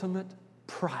 ultimate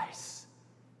price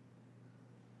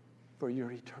for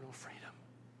your eternal freedom.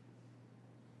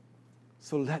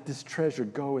 So let this treasure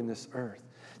go in this earth.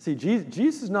 See,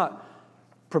 Jesus is not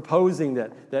proposing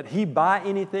that He buy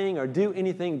anything or do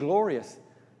anything glorious.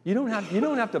 You don't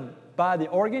have to buy the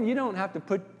organ. You don't have to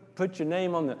put your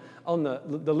name on the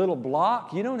little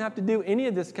block. You don't have to do any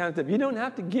of this kind of stuff. You don't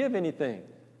have to give anything.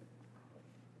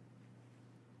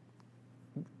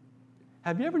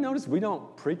 Have you ever noticed we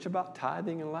don't preach about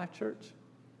tithing in Life Church?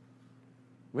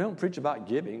 We don't preach about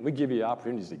giving. We give you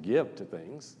opportunities to give to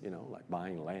things, like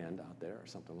buying land out there or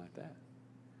something like that.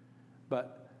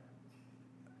 But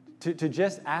to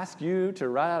just ask you to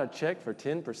write out a check for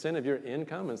 10% of your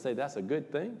income and say that's a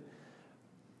good thing,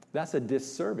 that's a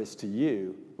disservice to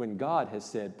you when God has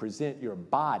said, present your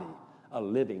body a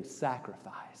living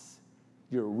sacrifice,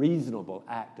 your reasonable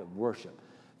act of worship.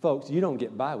 Folks, you don't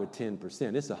get by with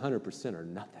 10%. It's 100% or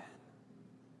nothing.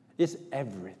 It's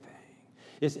everything.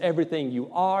 It's everything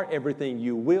you are, everything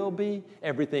you will be,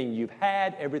 everything you've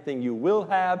had, everything you will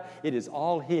have. It is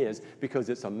all His because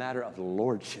it's a matter of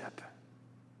lordship.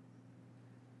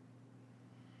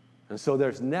 And so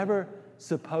there's never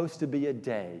supposed to be a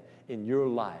day in your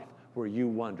life where you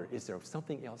wonder, is there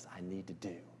something else I need to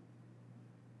do?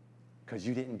 Because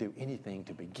you didn't do anything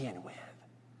to begin with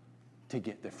to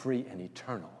get the free and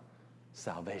eternal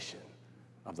salvation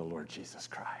of the Lord Jesus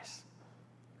Christ.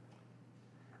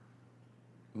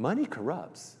 Money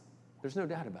corrupts. There's no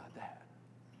doubt about that.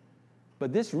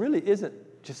 But this really isn't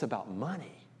just about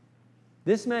money.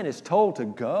 This man is told to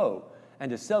go and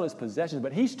to sell his possessions,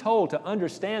 but he's told to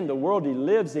understand the world he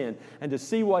lives in and to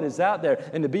see what is out there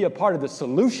and to be a part of the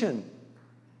solution.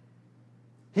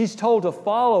 He's told to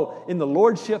follow in the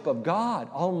lordship of God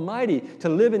Almighty, to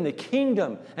live in the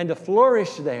kingdom and to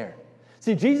flourish there.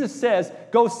 See, Jesus says,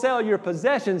 go sell your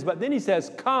possessions, but then he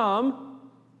says, come.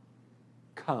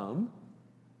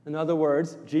 In other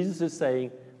words, Jesus is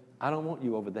saying, I don't want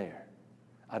you over there.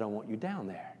 I don't want you down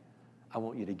there. I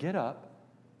want you to get up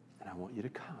and I want you to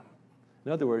come.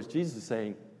 In other words, Jesus is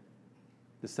saying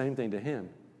the same thing to him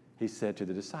he said to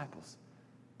the disciples.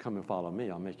 Come and follow me,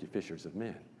 I'll make you fishers of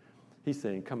men. He's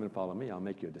saying, come and follow me, I'll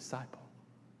make you a disciple.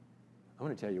 I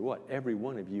want to tell you what, every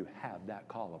one of you have that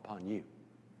call upon you.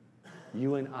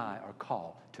 You and I are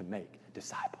called to make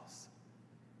disciples.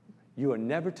 You are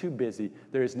never too busy.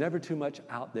 There is never too much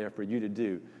out there for you to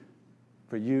do,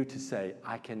 for you to say,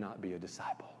 I cannot be a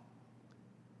disciple.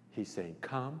 He's saying,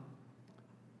 come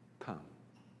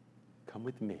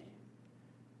with me.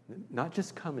 Not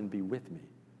just come and be with me,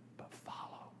 but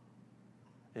follow.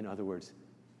 In other words,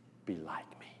 be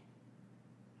like me.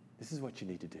 This is what you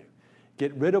need to do.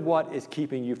 Get rid of what is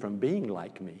keeping you from being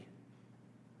like me.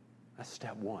 That's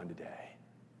step one today.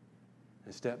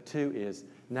 And step two is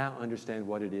now understand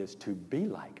what it is to be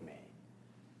like me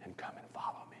and come and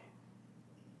follow me.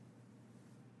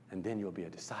 And then you'll be a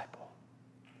disciple.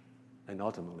 And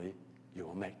ultimately, you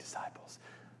will make disciples.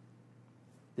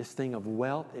 This thing of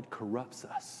wealth, it corrupts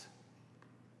us.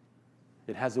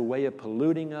 It has a way of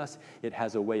polluting us. It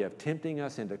has a way of tempting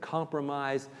us into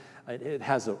compromise. It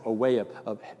has a way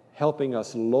of helping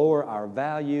us lower our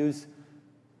values.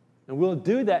 And we'll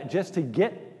do that just to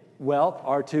get wealth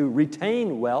or to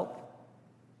retain wealth.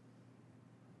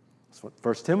 That's what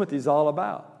 1 Timothy is all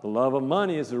about. The love of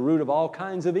money is the root of all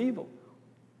kinds of evil.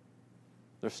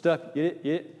 There's stuff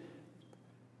you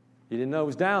didn't know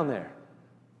was down there.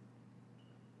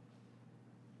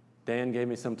 Dan gave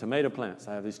me some tomato plants.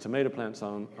 I have these tomato plants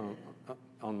on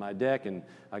my deck, and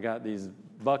I got these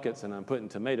buckets, and I'm putting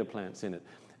tomato plants in it.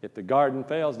 If the garden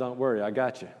fails, don't worry, I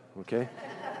got you, okay?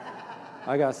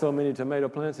 I got so many tomato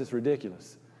plants, it's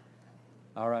ridiculous.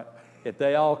 All right, if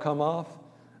they all come off,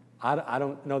 I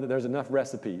don't know that there's enough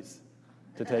recipes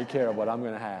to take care of what I'm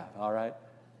going to have, all right?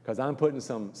 Because I'm putting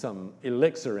some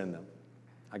elixir in them.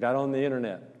 I got on the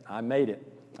internet. I made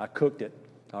it. I cooked it,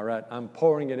 all right? I'm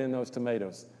pouring it in those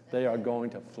tomatoes. They are going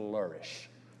to flourish,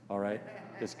 all right?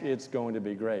 It's going to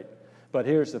be great. But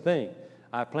here's the thing.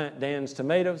 I plant Dan's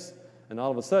tomatoes, and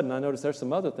all of a sudden I notice there's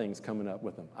some other things coming up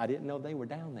with them. I didn't know they were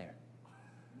down there.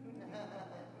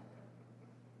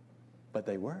 But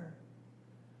they were.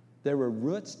 There were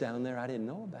roots down there I didn't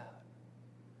know about.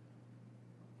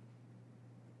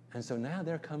 And so now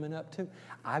they're coming up too.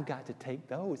 I've got to take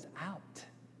those out.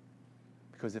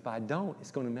 Because if I don't, it's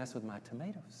going to mess with my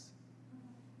tomatoes.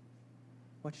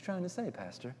 What you trying to say,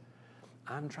 Pastor?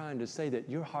 I'm trying to say that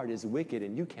your heart is wicked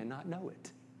and you cannot know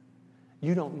it.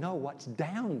 You don't know what's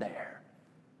down there.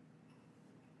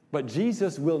 But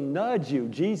Jesus will nudge you.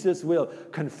 Jesus will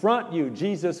confront you.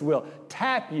 Jesus will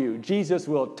tap you. Jesus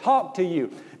will talk to you.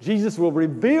 Jesus will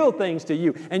reveal things to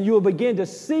you. And you will begin to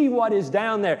see what is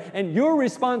down there. And your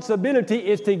responsibility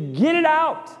is to get it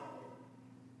out.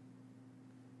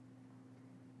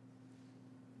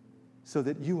 So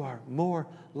that you are more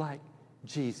like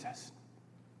Jesus.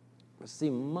 But see,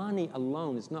 money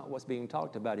alone is not what's being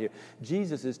talked about here.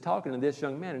 Jesus is talking to this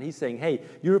young man, and he's saying, hey,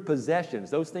 your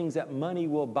possessions, those things that money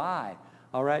will buy,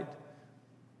 all right?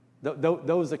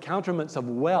 Those accoutrements of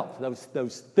wealth,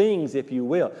 those things, if you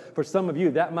will. For some of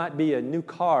you, that might be a new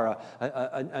car,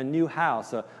 a new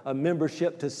house, a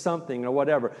membership to something or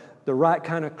whatever, the right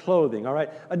kind of clothing, all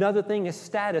right? Another thing is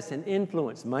status and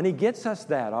influence. Money gets us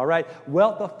that, all right?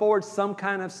 Wealth affords some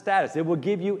kind of status. It will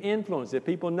give you influence. If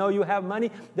people know you have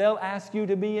money, they'll ask you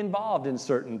to be involved in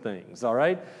certain things, all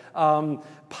right?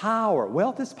 Power.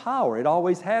 Wealth is power. It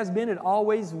always has been. It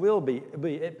always will be.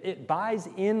 It buys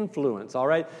influence, all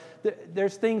right?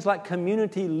 There's things like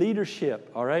community leadership,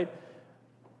 all right?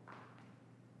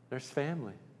 There's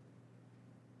family.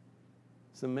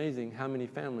 It's amazing how many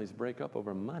families break up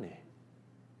over money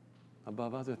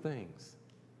above other things.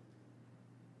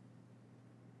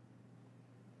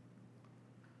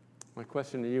 My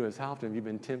question to you is, how often have you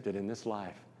been tempted in this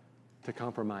life to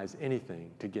compromise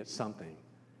anything to get something,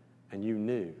 and you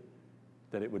knew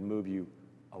that it would move you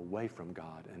away from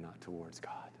God and not towards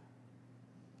God?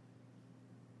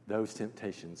 Those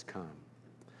temptations come.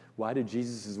 Why did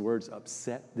Jesus' words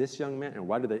upset this young man, and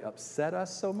why do they upset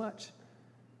us so much?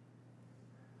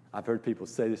 I've heard people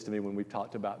say this to me when we've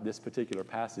talked about this particular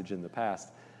passage in the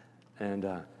past, and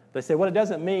they say, well, it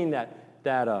doesn't mean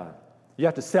that you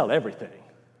have to sell everything.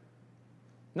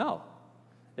 No,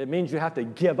 It means you have to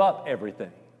give up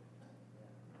everything,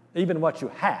 even what you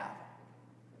have.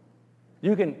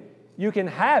 You can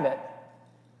have it,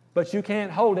 but you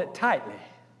can't hold it tightly.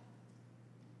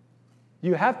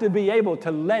 You have to be able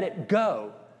to let it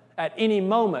go at any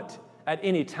moment, at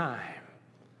any time.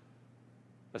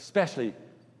 Especially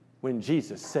when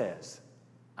Jesus says,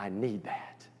 I need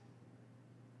that.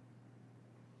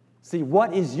 See,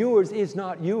 what is yours is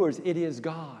not yours, it is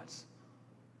God's.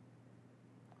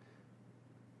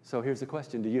 So here's the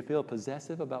question. Do you feel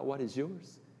possessive about what is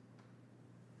yours?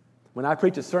 When I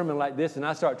preach a sermon like this and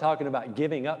I start talking about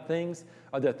giving up things,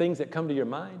 are there things that come to your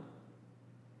mind?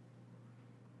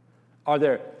 Are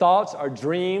there thoughts or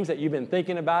dreams that you've been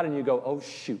thinking about and you go, oh,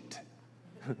 shoot.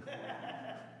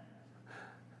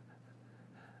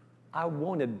 I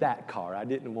wanted that car. I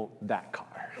didn't want that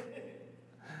car.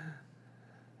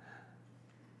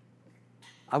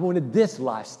 I wanted this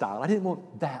lifestyle. I didn't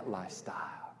want that lifestyle.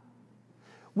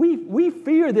 We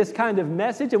fear this kind of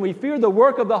message, and we fear the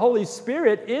work of the Holy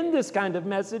Spirit in this kind of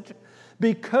message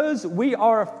because we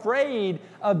are afraid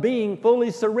of being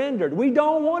fully surrendered. We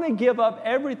don't want to give up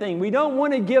everything. We don't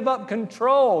want to give up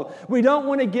control. We don't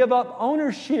want to give up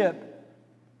ownership.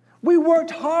 We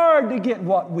worked hard to get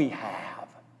what we have.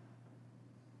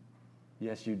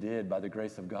 Yes, you did, by the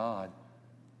grace of God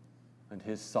and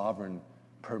His sovereign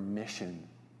permission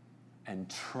and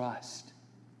trust.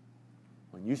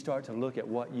 When you start to look at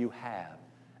what you have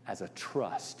as a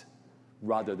trust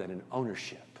rather than an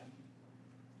ownership,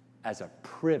 as a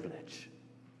privilege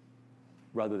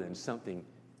rather than something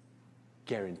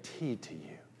guaranteed to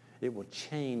you, it will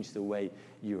change the way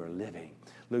you are living.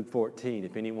 Luke 14,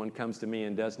 if anyone comes to me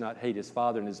and does not hate his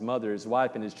father and his mother, his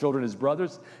wife and his children, his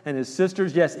brothers and his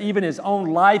sisters, yes, even his own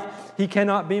life, he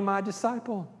cannot be my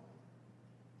disciple.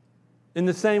 In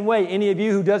the same way, any of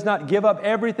you who does not give up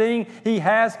everything he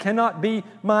has cannot be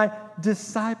my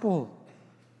disciple.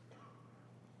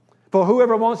 For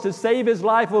whoever wants to save his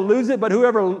life will lose it, but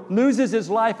whoever loses his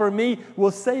life for me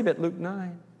will save it. Luke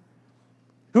 9.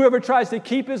 Whoever tries to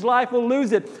keep his life will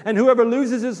lose it, and whoever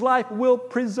loses his life will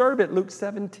preserve it. Luke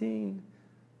 17.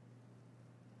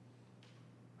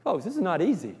 Folks, this is not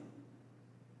easy.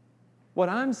 What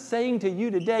I'm saying to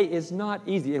you today is not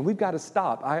easy, and we've got to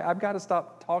stop. I've got to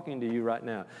stop talking to you right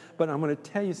now. But I'm going to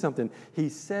tell you something. He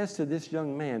says to this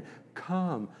young man,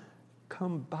 come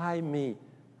by me.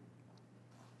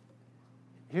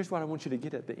 Here's what I want you to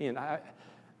get at the end.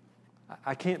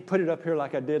 I can't put it up here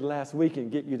like I did last week and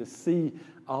get you to see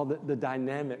all the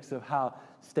dynamics of how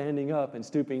standing up and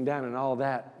stooping down and all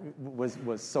that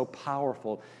was so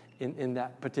powerful in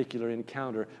that particular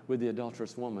encounter with the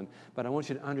adulterous woman. But I want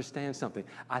you to understand something.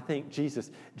 I think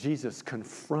Jesus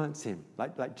confronts him.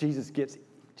 Like Jesus gets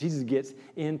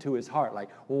into his heart, like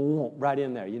right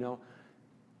in there, you know.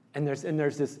 And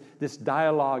there's this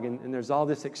dialogue and there's all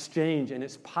this exchange, and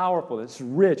it's powerful, it's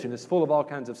rich, and it's full of all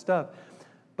kinds of stuff.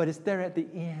 But it's there at the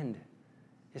end.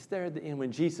 It's there at the end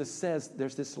when Jesus says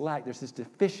there's this lack, there's this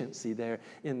deficiency there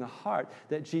in the heart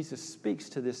that Jesus speaks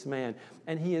to this man.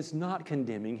 And he is not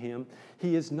condemning him.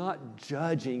 He is not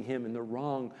judging him in the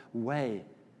wrong way.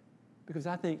 Because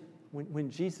I think when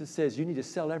Jesus says you need to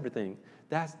sell everything,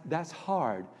 that's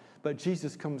hard. But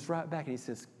Jesus comes right back and he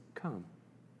says, come.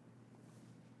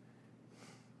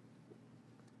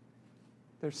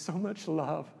 There's so much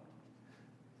love.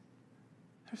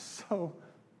 There's so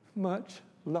much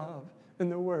love in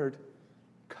the word,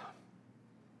 come.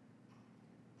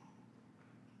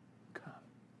 Come.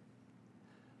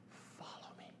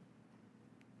 Follow me.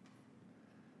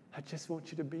 I just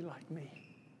want you to be like me.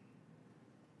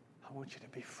 I want you to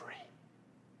be free.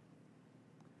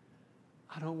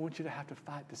 I don't want you to have to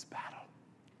fight this battle.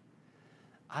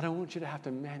 I don't want you to have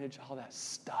to manage all that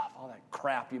stuff, all that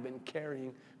crap you've been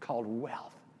carrying called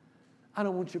wealth. I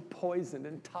don't want you poisoned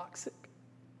and toxic.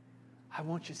 I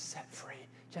want you set free.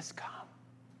 Just come.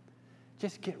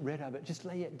 Just get rid of it. Just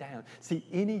lay it down. See,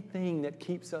 anything that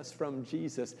keeps us from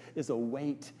Jesus is a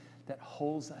weight that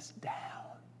holds us down.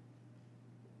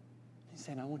 He's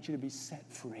saying, I want you to be set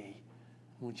free.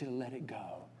 I want you to let it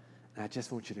go. And I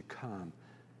just want you to come.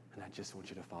 And I just want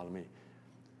you to follow me.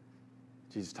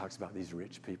 Jesus talks about these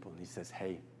rich people, and he says,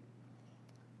 hey,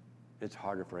 it's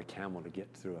harder for a camel to get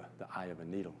through the eye of a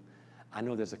needle. I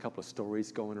know there's a couple of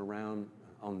stories going around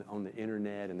on the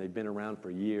internet, and they've been around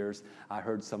for years. I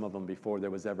heard some of them before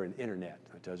there was ever an internet.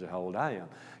 That tells you how old I am.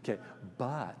 Okay,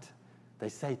 but they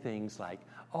say things like,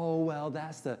 oh, well,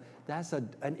 that's an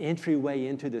entryway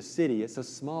into the city. It's a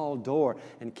small door,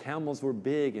 and camels were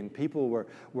big, and people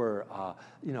were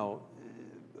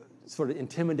sort of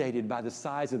intimidated by the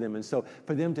size of them. And so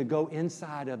for them to go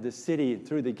inside of the city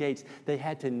through the gates, they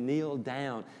had to kneel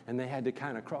down and they had to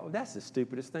kind of crawl. That's the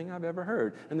stupidest thing I've ever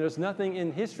heard. And there's nothing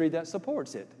in history that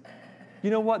supports it. You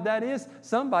know what that is?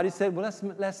 Somebody said, well,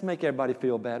 let's make everybody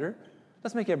feel better.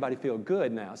 Let's make everybody feel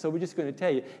good now. So we're just going to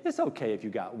tell you, it's okay if you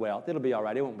got wealth. It'll be all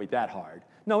right. It won't be that hard.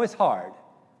 No, it's hard.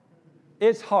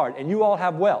 It's hard. And you all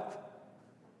have wealth.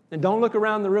 And don't look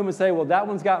around the room and say, well, that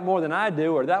one's got more than I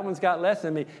do, or that one's got less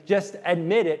than me. Just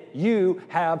admit it. You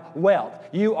have wealth.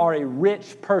 You are a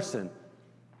rich person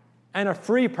and a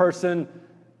free person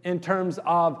in terms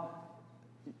of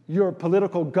your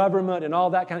political government and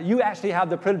all that kind of. You actually have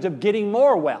the privilege of getting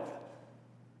more wealth.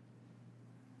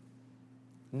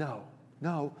 No.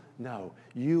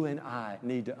 You and I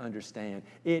need to understand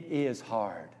it is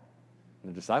hard.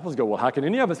 And the disciples go, well, how can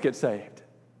any of us get saved?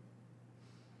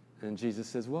 And Jesus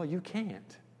says, well, you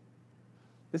can't.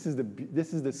 This is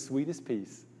the sweetest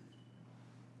piece.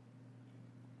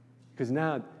 Because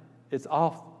now it's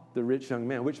off the rich young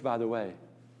man, which, by the way,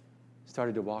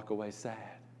 started to walk away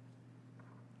sad.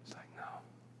 It's like, no.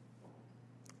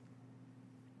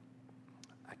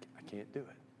 I can't do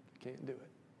it. I can't do it.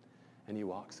 And he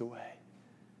walks away.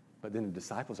 But then the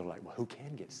disciples are like, well, who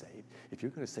can get saved? If you're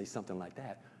going to say something like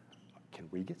that, can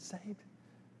we get saved?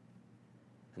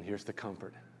 And here's the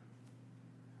comfort.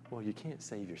 Well, you can't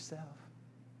save yourself,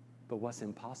 but what's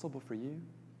impossible for you,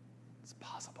 it's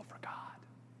possible for God.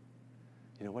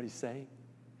 You know what he's saying?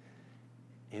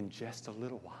 In just a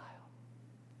little while,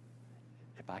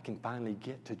 if I can finally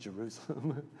get to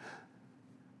Jerusalem,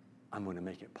 I'm going to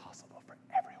make it possible for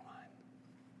everyone.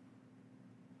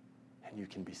 And you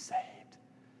can be saved.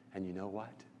 And you know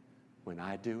what? When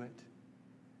I do it,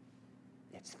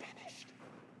 it's finished.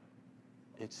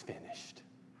 It's finished.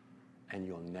 And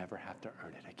you'll never have to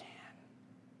earn it again.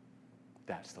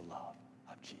 That's the love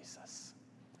of Jesus.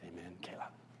 Amen. Kayla.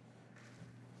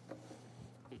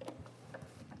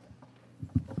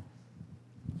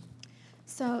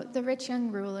 So the rich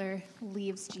young ruler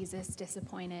leaves Jesus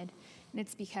disappointed, and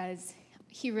it's because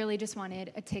he really just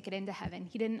wanted a ticket into heaven.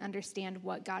 He didn't understand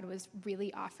what God was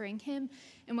really offering him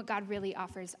and what God really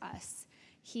offers us.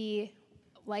 He,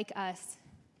 like us,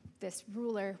 this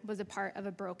ruler was a part of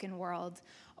a broken world,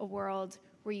 a world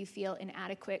where you feel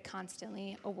inadequate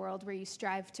constantly, a world where you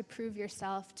strive to prove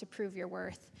yourself, to prove your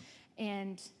worth.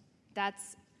 And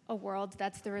that's a world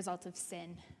that's the result of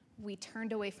sin. We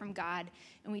turned away from God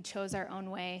and we chose our own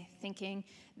way, thinking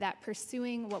that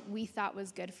pursuing what we thought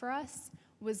was good for us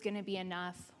was going to be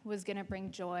enough, was going to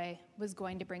bring joy, was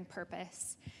going to bring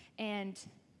purpose. And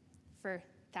for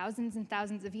thousands and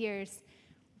thousands of years,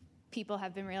 people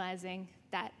have been realizing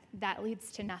that that leads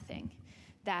to nothing,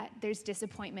 that there's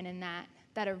disappointment in that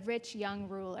a rich young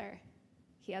ruler,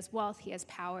 he has wealth, he has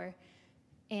power,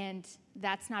 and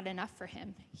that's not enough for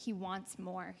him. He wants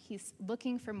more. He's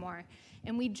looking for more.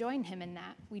 And we join him in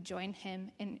that. We join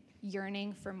him in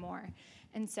yearning for more.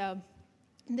 And so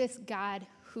this God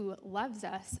who loves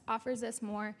us offers us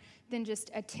more than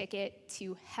just a ticket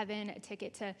to heaven, a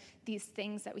ticket to these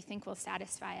things that we think will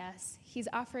satisfy us. He's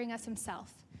offering us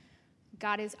himself.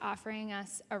 God is offering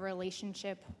us a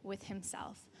relationship with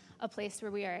himself, a place where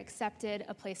we are accepted,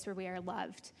 a place where we are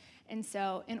loved. And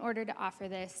so in order to offer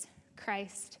this,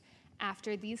 Christ,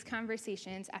 after these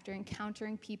conversations, after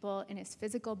encountering people in his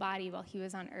physical body while he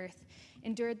was on earth,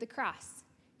 endured the cross.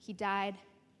 He died,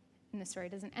 and the story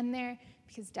doesn't end there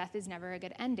because death is never a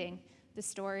good ending. The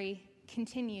story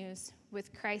continues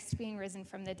with Christ being risen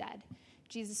from the dead.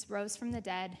 Jesus rose from the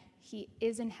dead. He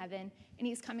is in heaven, and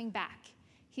he's coming back.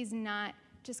 He's not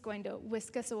just going to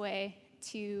whisk us away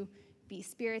to be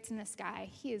spirits in the sky.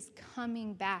 He is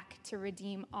coming back to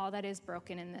redeem all that is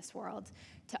broken in this world,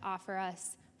 to offer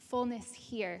us fullness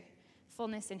here,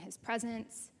 fullness in his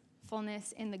presence,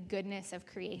 fullness in the goodness of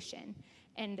creation.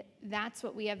 And that's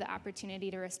what we have the opportunity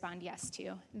to respond yes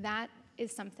to. That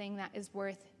is something that is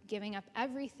worth giving up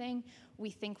everything we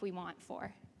think we want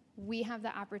for. We have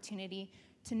the opportunity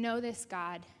to know this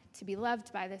God, to be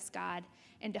loved by this God,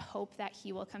 and to hope that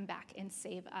he will come back and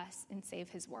save us and save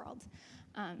his world.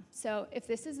 So if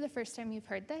this is the first time you've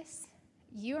heard this,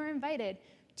 you are invited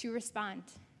to respond.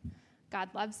 God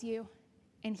loves you,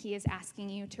 and he is asking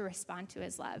you to respond to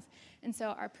his love. And so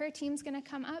our prayer team's going to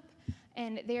come up,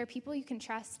 and they are people you can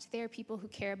trust. They are people who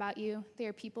care about you. They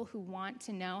are people who want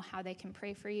to know how they can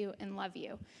pray for you and love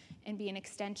you and be an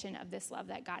extension of this love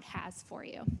that God has for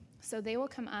you. So they will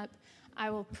come up. I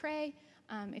will pray.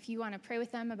 If you want to pray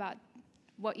with them about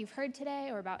what you've heard today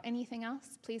or about anything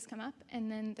else, please come up,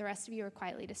 and then the rest of you are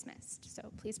quietly dismissed. So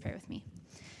please pray with me.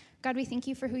 God, we thank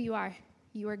you for who you are.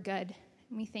 You are good.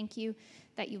 We thank you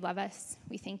that you love us.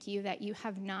 We thank you that you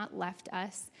have not left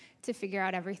us to figure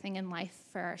out everything in life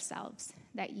for ourselves,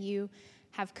 that you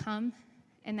have come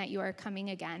and that you are coming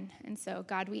again. And so,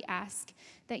 God, we ask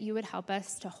that you would help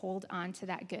us to hold on to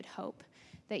that good hope,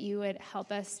 that you would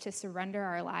help us to surrender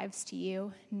our lives to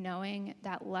you, knowing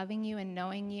that loving you and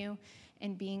knowing you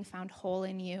and being found whole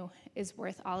in you is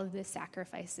worth all of the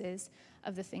sacrifices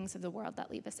of the things of the world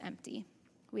that leave us empty.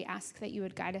 We ask that you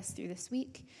would guide us through this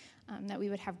week, that we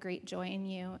would have great joy in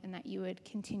you, and that you would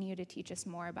continue to teach us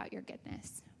more about your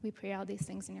goodness. We pray all these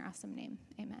things in your awesome name.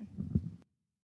 Amen.